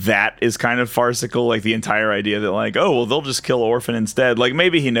that is kind of farcical, the entire idea that oh, well, they'll just kill Orphan instead.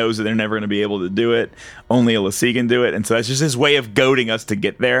 Maybe he knows that they're never going to be able to do it. Only a Lassie can do it. And so that's just his way of goading us to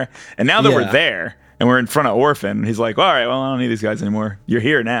get there. And now that we're there and we're in front of Orphan. And he's like, all right, well, I don't need these guys anymore. You're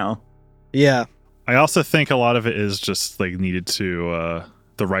here now. Yeah. I also think a lot of it is just like needed to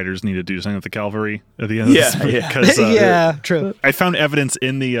the writers need to do something with the cavalry at the end of this movie. Because, yeah, true. I found evidence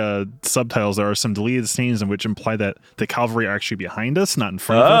in the subtitles. There are some deleted scenes in which imply that the cavalry are actually behind us, not in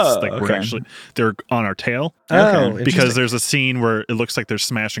front of us. Like they're on our tail. Oh, because there's a scene where it looks like they're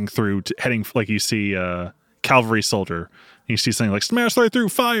smashing through, heading like you see cavalry soldier. You see something like smash right through,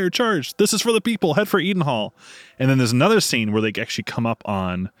 fire, charge. This is for the people. Head for Edenhall. And then there's another scene where they actually come up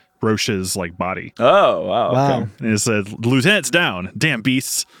on Roche's like body. Oh, wow. Okay. And it said, "Lieutenant's down. Damn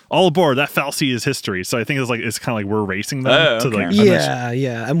beasts. All aboard. That fal'Cie is history." So I think it's kind of like we're racing them to like.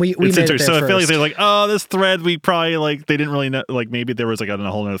 Yeah. And we made it there so first. I feel like they're like, oh, this thread we probably like they didn't really know, like maybe there was like a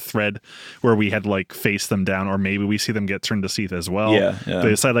whole other thread where we had like face them down, or maybe we see them get turned to Seath as well. Yeah.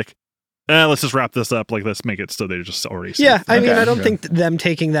 They decide like, let's just wrap this up. Like, let's make it so they're just already. Yeah, I mean, I don't think them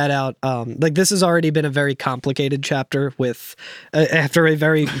taking that out. Like, this has already been a very complicated chapter with after a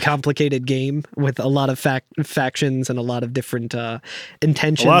very complicated game with a lot of factions and a lot of different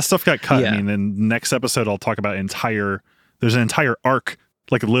intentions. A lot of stuff got cut. Yeah. I mean, then next episode I'll talk about there's an entire arc.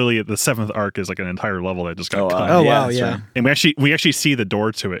 Like literally, the 7th arc is like an entire level that just got cut. Oh wow, yeah. Right. And we actually see the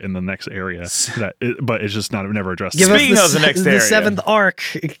door to it in the next area, but it's just never addressed. Speaking of the next area, the 7th arc.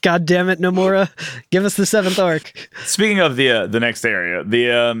 God damn it, Nomura, give us the 7th arc. Speaking of the next area,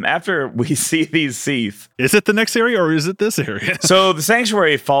 after we see these Seath, is it the next area or is it this area? So the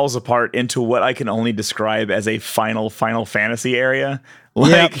sanctuary falls apart into what I can only describe as a Final Fantasy area.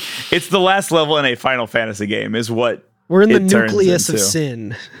 Like it's the last level in a Final Fantasy game. Is what. We're in the nucleus of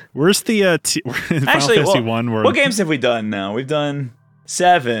sin. Where's the Final Fantasy 1? What games have we done now? We've done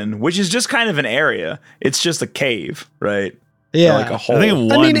 7, which is just kind of an area. It's just a cave, right? Yeah, or like a hole. I think in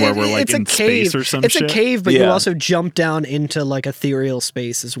 1 where we're like in space or some shit. It's a cave, but you Yeah. also jump down into like ethereal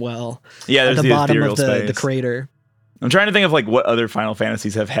space as well. Yeah, there's at the bottom ethereal of space. the crater. I'm trying to think of like what other Final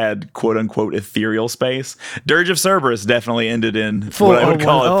Fantasies have had quote unquote ethereal space. Dirge of Cerberus definitely ended in what I would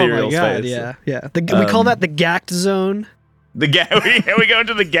call ethereal space. Yeah. We call that the Gact zone. We go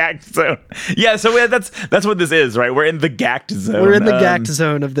into the Gact zone. Yeah, so that's what this is, right? We're in the Gact zone. We're in the Gact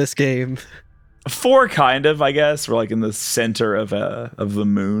zone of this game. 4 kind of, I guess. We're like in the center of the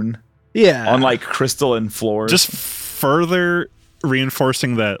moon. Yeah. On like crystalline floors. Just further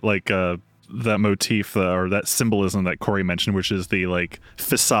reinforcing that like that motif or that symbolism that Corey mentioned, which is the like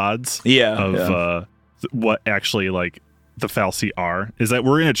facades of what actually like the fal'Cie are, is that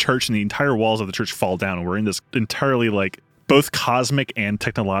we're in a church and the entire walls of the church fall down and we're in this entirely like both cosmic and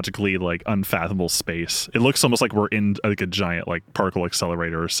technologically like unfathomable space. It looks almost like we're in like a giant like particle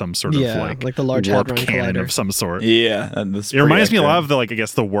accelerator or some sort of like the Large warp Hadron cannon Collider of some sort. Yeah, it reminds me a lot of the like I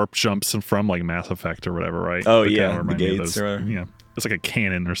guess the warp jumps from like Mass Effect or whatever, right? Oh They yeah, kinda remind the me of gates. those, yeah. It's like a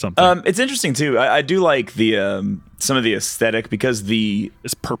cannon or something. It's interesting too. I do like the some of the aesthetic because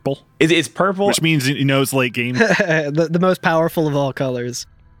it's purple. It's purple, which means it's late game. the most powerful of all colors.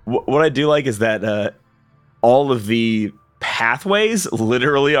 What I do like is that all of the pathways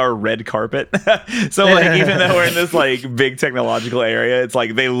literally are red carpet. So like even though we're in this like big technological area, it's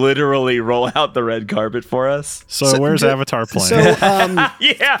like they literally roll out the red carpet for us. So where's Avatar playing? So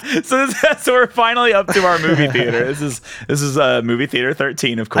yeah, so we're finally up to our movie theater. This is movie theater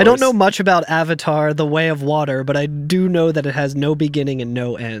 13, of course. I don't know much about Avatar: The Way of Water, but I do know that it has no beginning and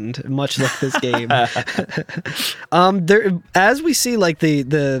no end, much like this game. There, as we see like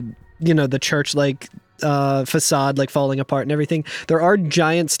the church like facade like falling apart and everything, there are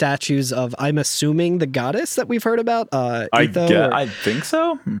giant statues of, I'm assuming, the goddess that we've heard about, I think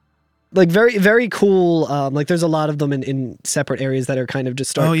so. Like very, very cool. Like there's a lot of them in separate areas that are kind of just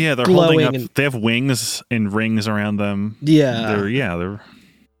start. Oh yeah, they're holding up. They have wings and rings around them. Yeah, they're.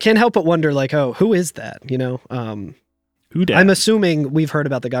 Can't help but wonder, like, oh, who is that? Who dat? I'm assuming we've heard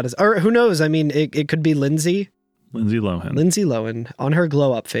about the goddess, or who knows? I mean, it could be Lindsay Lohan on her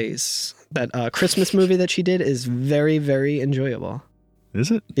glow up phase. That Christmas movie that she did is very, very enjoyable.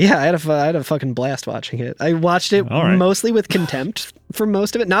 Is it? Yeah, I had a fucking blast watching it. I watched it mostly with contempt for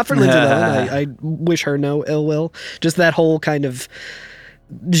most of it. Not for Lindsay Lohan. I wish her no ill will. Just that whole kind of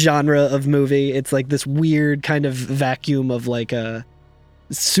genre of movie. It's like this weird kind of vacuum of like a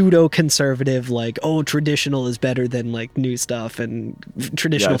pseudo-conservative, like, oh, traditional is better than like new stuff and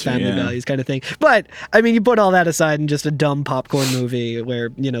traditional family values kind of thing. But I mean, you put all that aside in just a dumb popcorn movie where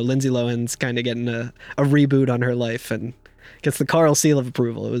Lindsay Lohan's kind of getting a reboot on her life and gets the Carl seal of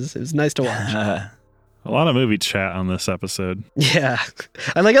approval. It was nice to watch. A lot of movie chat on this episode. Yeah.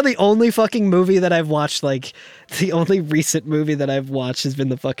 I like how the only fucking movie that I've watched, like, the only recent movie that I've watched has been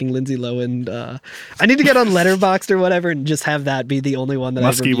the fucking Lindsay Lohan. I need to get on Letterboxd or whatever and just have that be the only one that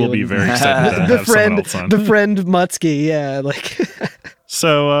I've Muskie will be very excited to have someone else on. Befriend Mutsky, yeah. Like.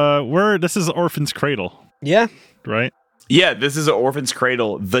 So, this is Orphan's Cradle. Yeah. Right? Yeah, this is an Orphan's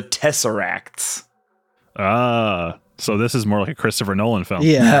Cradle, The Tesseracts. So this is more like a Christopher Nolan film.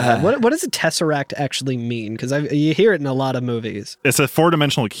 Yeah. What does a tesseract actually mean? Because you hear it in a lot of movies. It's a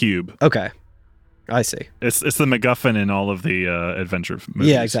 4-dimensional cube. Okay, I see. It's the MacGuffin in all of the adventure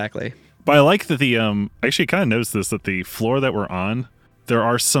movies. Yeah, exactly. But I like that I actually kind of noticed this, that the floor that we're on, there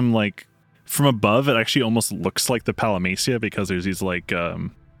are some, like, from above, it actually almost looks like the Palamacia, because there's these, like,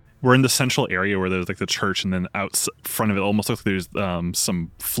 we're in the central area where there's, like, the church, and then out front of it almost looks like there's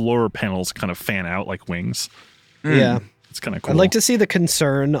some floor panels kind of fan out like wings. Yeah. It's kind of cool. I'd like to see the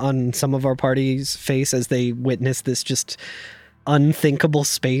concern on some of our party's face as they witness this just unthinkable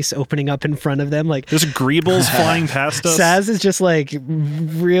space opening up in front of them. Like, there's greebles flying past us. Saz is just like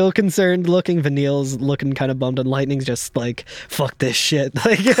real concerned looking. Vanille's looking kind of bummed, and Lightning's just like, fuck this shit.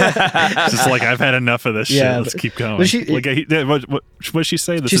 Like, just like, I've had enough of this shit. Let's keep going. What did she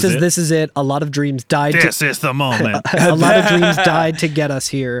say? She says, "This is it. A lot of dreams died. This is the moment. A lot of dreams died to get us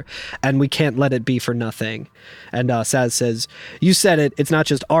here, and we can't let it be for nothing." And Saz says, "You said it. It's not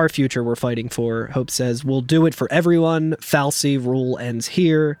just our future we're fighting for." Hope says, "We'll do it for everyone. Falsy rule ends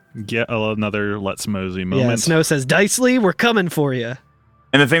here." Get another Let's Mosey moment. Yeah, Snow says, "Dicely, we're coming for you."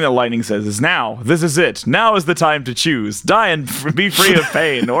 And the thing that Lightning says is, now, this is it. Now is the time to choose. Die and be free of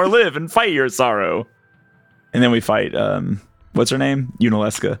pain, or live and fight your sorrow. And then we fight, what's her name?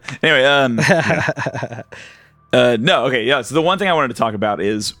 Unalesca. Anyway, so the one thing I wanted to talk about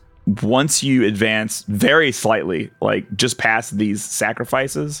is, once you advance very slightly, like just past these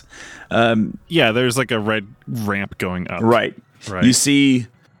sacrifices. There's like a red ramp going up. Right. You see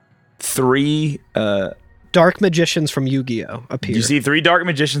 3 dark magicians from Yu-Gi-Oh! Appear. You see 3 dark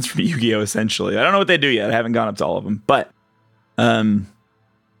magicians from Yu-Gi-Oh! Essentially. I don't know what they do yet. I haven't gone up to all of them. But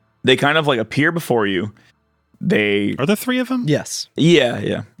they kind of like appear before you. Are there 3 of them? Yes.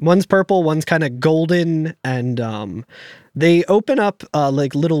 Yeah. One's purple, one's kind of golden, and they open up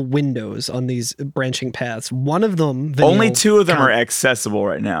like little windows on these branching paths. One of them, only 2 of them are accessible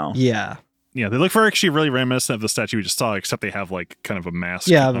right now. Yeah. Yeah, they look actually really reminiscent of the statue we just saw, except they have like kind of a mask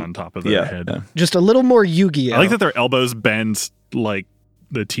on top of their head. Yeah. Just a little more Yu-Gi-Oh! I like that their elbows bend like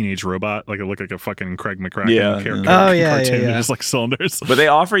the teenage robot, like it looked like a fucking Craig McCracken character. Oh yeah, cartoon. yeah. Just like cylinders. But they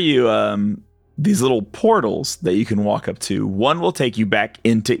offer you these little portals that you can walk up to. One will take you back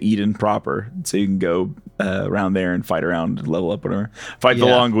into Eden proper, so you can go around there and fight around, level up, whatever. Fight the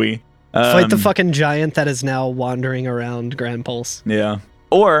Longui. Fight the fucking giant that is now wandering around Grand Pulse. Yeah.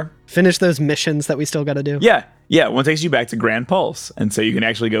 Or finish those missions that we still got to do. Yeah, one takes you back to Grand Pulse, and so you can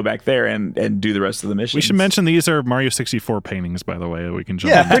actually go back there and do the rest of the missions. We should mention these are Mario 64 paintings, by the way. We can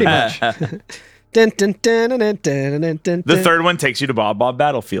jump. Yeah, pretty much. The third one takes you to Bob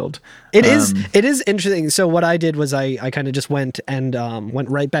Battlefield. It is interesting. So what I did was I kind of just went and went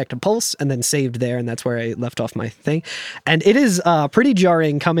right back to Pulse and then saved there, and that's where I left off my thing. And it is pretty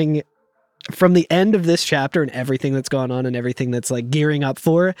jarring coming from the end of this chapter and everything that's gone on and everything that's like gearing up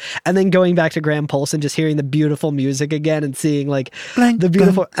for, and then going back to Grand Pulse and just hearing the beautiful music again and seeing like the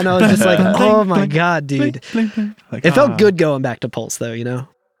beautiful, and I was just like, oh my god, dude. It felt good going back to Pulse though, you know?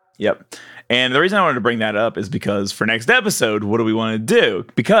 Yep. And the reason I wanted to bring that up is because for next episode, what do we want to do?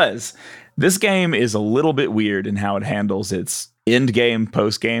 Because this game is a little bit weird in how it handles its end game,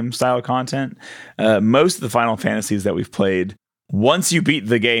 post game style content. Most of the Final Fantasies that we've played, once you beat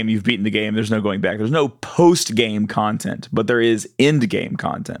the game, you've beaten the game. There's no going back. There's no post-game content, but there is end-game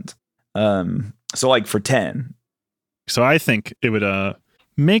content. So like for 10. So I think it would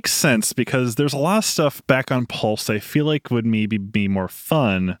make sense because there's a lot of stuff back on Pulse I feel like would maybe be more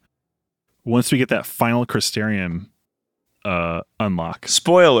fun once we get that final Crystarium unlock.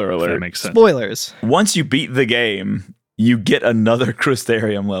 Spoiler alert. That makes sense. Spoilers. Once you beat the game, you get another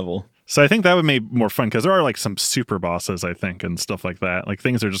Crystarium level. So I think that would make more fun because there are like some super bosses, I think, and stuff like that. Like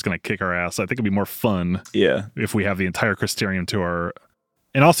things that are just going to kick our ass. I think it'd be more fun if we have the entire Crystarium to our...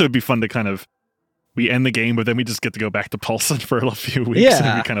 And also it'd be fun to kind of... We end the game, but then we just get to go back to Pulse for a few weeks.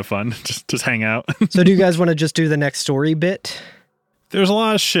 Yeah. It'd be kind of fun. Just hang out. So do you guys want to just do the next story bit? There's a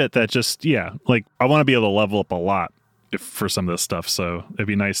lot of shit that just, like I want to be able to level up a lot for some of this stuff. So it'd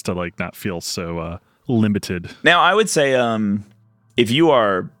be nice to like not feel so limited. Now, I would say if you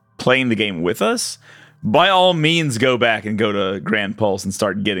are playing the game with us, by all means go back and go to Grand Pulse and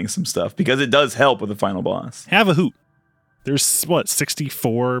start getting some stuff because it does help with the final boss. Have a hoot. There's what,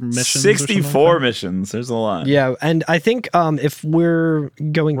 64 missions? 64 missions. There's a lot. Yeah, and I think if we're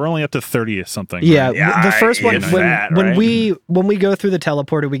going, we're only up to 30 or something. Yeah, right? the first one when right? we go through the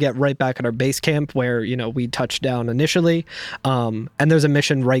teleporter, we get right back at our base camp where we touched down initially, and there's a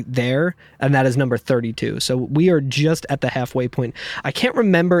mission right there, and that is number 32. So we are just at the halfway point. I can't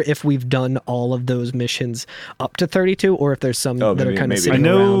remember if we've done all of those missions up to 32, or if there's some that are kind of sitting I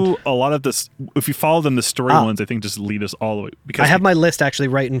know around. a lot of this. If you follow them, the story ones, I think just lead us all the way. Because I have my list actually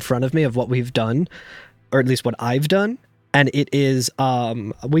right in front of me of what we've done, or at least what I've done. And it is,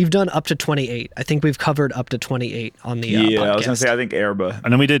 we've done up to 28. I think we've covered up to 28 on the podcast. I was going to say, I think Erba.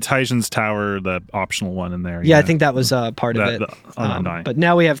 And then we did Taijin's Tower, the optional one in there. Yeah, I think that was part of it. But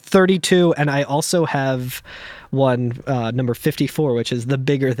now we have 32, and I also have one, number 54, which is The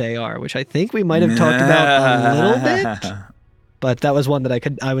Bigger They Are, which I think we might have talked about a little bit. But that was one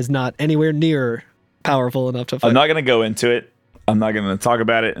that I was not anywhere near powerful enough to fight. I'm not going to go into it. I'm not going to talk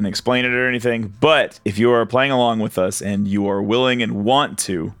about it and explain it or anything, but if you are playing along with us and you are willing and want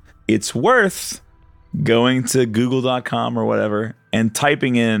to, it's worth going to google.com or whatever and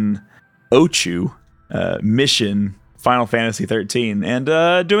typing in Ochu mission Final Fantasy 13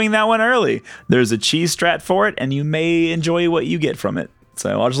 and doing that one early. There's a cheese strat for it, and you may enjoy what you get from it.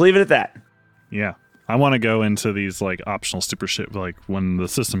 So I'll just leave it at that. Yeah. I want to go into these like optional super shit, like when the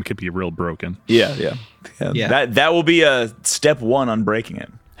system could be real broken. Yeah. That will be a step one on breaking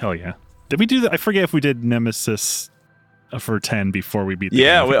it. Hell yeah. Did we do that? I forget if we did Nemesis for 10 before we beat the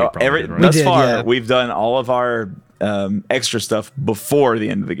game. Thus far, we've done all of our extra stuff before the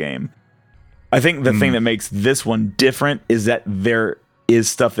end of the game. I think the thing that makes this one different is that there is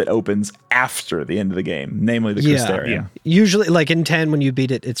stuff that opens after the end of the game, namely the Crystarium. Yeah. Usually, like in 10, when you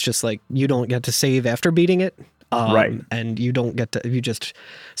beat it, it's just like you don't get to save after beating it. Right. And you don't get to, you just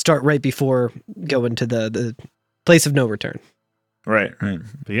start right before going to the place of no return. Right.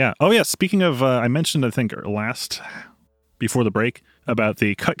 But yeah. Oh, yeah. Speaking of, I mentioned, I think, before the break about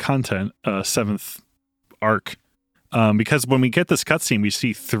the cut content, 7th arc. Because when we get this cutscene, we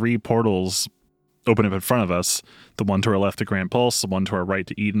see 3 portals open up in front of us. The one to our left to Grand Pulse, the one to our right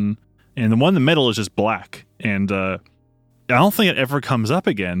to Eden, and the one in the middle is just black. And I don't think it ever comes up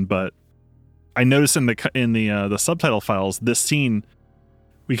again, but I noticed in the subtitle files this scene,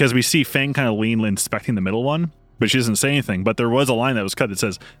 because we see Fang kind of lean inspecting the middle one, but she doesn't say anything. But there was a line that was cut that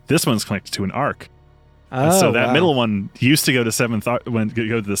says this one's connected to an arc. And so that middle one used to go to the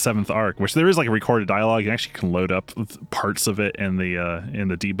 7th arc, which there is like a recorded dialogue. You actually can load up parts of it in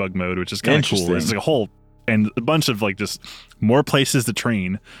the debug mode, which is kind of cool. It's like a whole and a bunch of like just more places to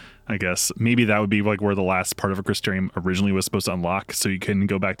train. I guess maybe that would be like where the last part of a Crystarium originally was supposed to unlock, so you can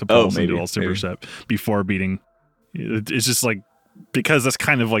go back to Pulse and do all super step before beating. It's just like, because that's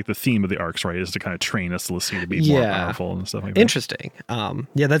kind of like the theme of the arcs, right? Is to kind of train us to be more powerful and stuff like that. Interesting.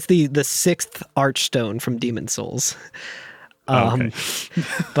 That's the 6th Archstone from Demon Souls. Okay.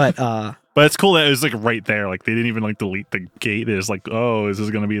 But it's cool that it was like right there. Like they didn't even like delete the gate. It's like, oh, is this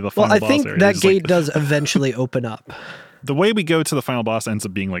going to be the final boss? Well, I think area? that gate does eventually open up. The way we go to the final boss ends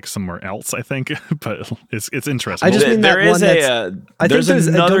up being like somewhere else, I think. But it's interesting. I just mean that one there's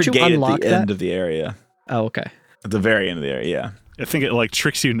another gate at the end of the area. Oh, okay. At the very end of the area, yeah. I think it like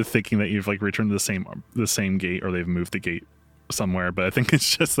tricks you into thinking that you've like returned to the same gate, or they've moved the gate somewhere. But I think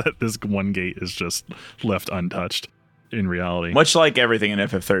it's just that this one gate is just left untouched in reality. Much like everything in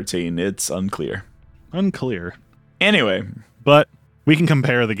FF13, it's unclear. Anyway, but we can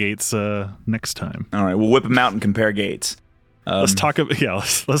compare the gates next time. All right, we'll whip them out and compare gates. Let's talk about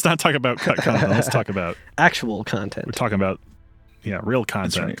let's not talk about cut content. Let's talk about actual content. We're talking about real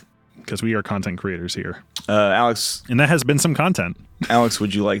content. Because we are content creators here. Alex. And that has been some content. Alex,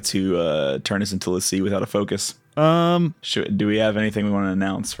 would you like to turn us into Lassie without a focus? Do we have anything we want to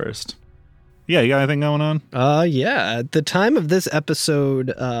announce first? Yeah, you got anything going on? Yeah. At the time of this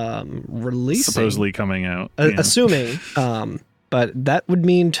episode releasing... Supposedly coming out. Assuming. But that would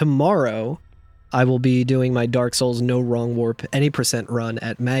mean tomorrow I will be doing my Dark Souls No Wrong Warp any % run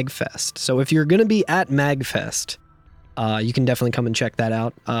at MagFest. So if you're going to be at MagFest... you can definitely come and check that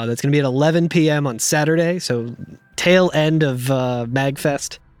out. That's going to be at 11 p.m. on Saturday, so tail end of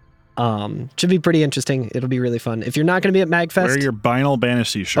MagFest. Should be pretty interesting. It'll be really fun. If you're not going to be at MagFest... Wear your Binal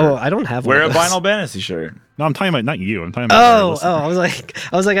Banishee shirt. Oh, I don't have one. Wear a Binal Banishee shirt. No, I'm talking about not you. I'm talking about... I was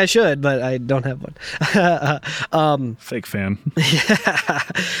like, I should, but I don't have one. Fake fan. Yeah.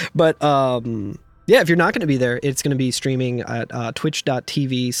 But... yeah, if you're not going to be there, it's going to be streaming at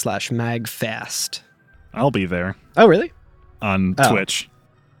twitch.tv/magfast. I'll be there. Oh, really? On Twitch.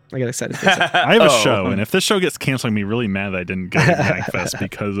 I got excited. I have a show, and if this show gets canceled, I'm gonna be really mad that I didn't go to MagFest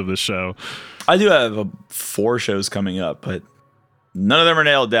because of this show. I do have 4 shows coming up, but none of them are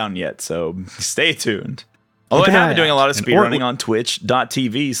nailed down yet, so stay tuned. Although I have been doing a lot of speedrunning on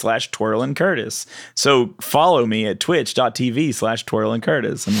twitch.tv/TwirlingCurtis. So follow me at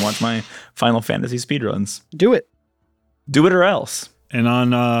twitch.tv/TwirlingCurtis and watch my Final Fantasy speedruns. Do it. Do it or else. And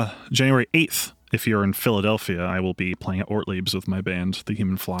on January 8th, if you're in Philadelphia, I will be playing at Ortlieb's with my band, The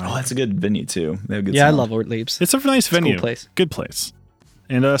Human Fly. Oh, that's a good venue, too. They have good Yeah, sound. I love Ortlieb's. It's a nice venue. Cool place. Good place.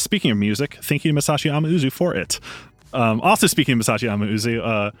 And speaking of music, thank you to Masashi Amauzu for it. Also speaking of Masashi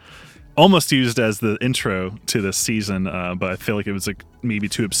Amauzu, almost used as the intro to this season, but I feel like it was maybe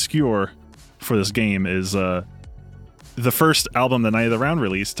too obscure for this game, is the first album that Night of the Round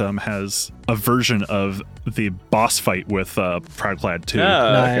released has a version of the boss fight with Proudclad 2.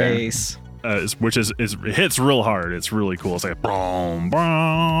 Nice. Which it hits real hard. It's really cool. It's like boom,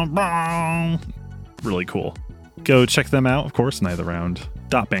 boom, boom. Really cool. Go check them out, of course,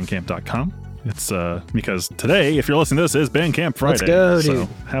 nightoftheround.bandcamp.com. It's because today, if you're listening to this, is Bandcamp Friday. Let's go, so dude.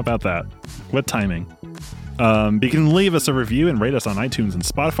 How about that? What timing? You can leave us a review and rate us on iTunes and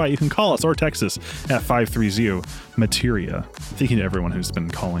Spotify. You can call us or text us at 530-MATERIA. Thank you to everyone who's been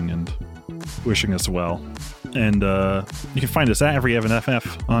calling and wishing us well. And you can find us at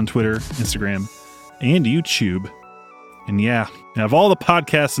EveryEvanFF on Twitter, Instagram, and YouTube. And yeah, of all the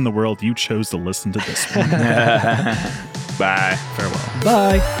podcasts in the world, you chose to listen to this one. Bye. Farewell.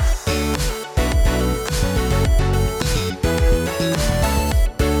 Bye.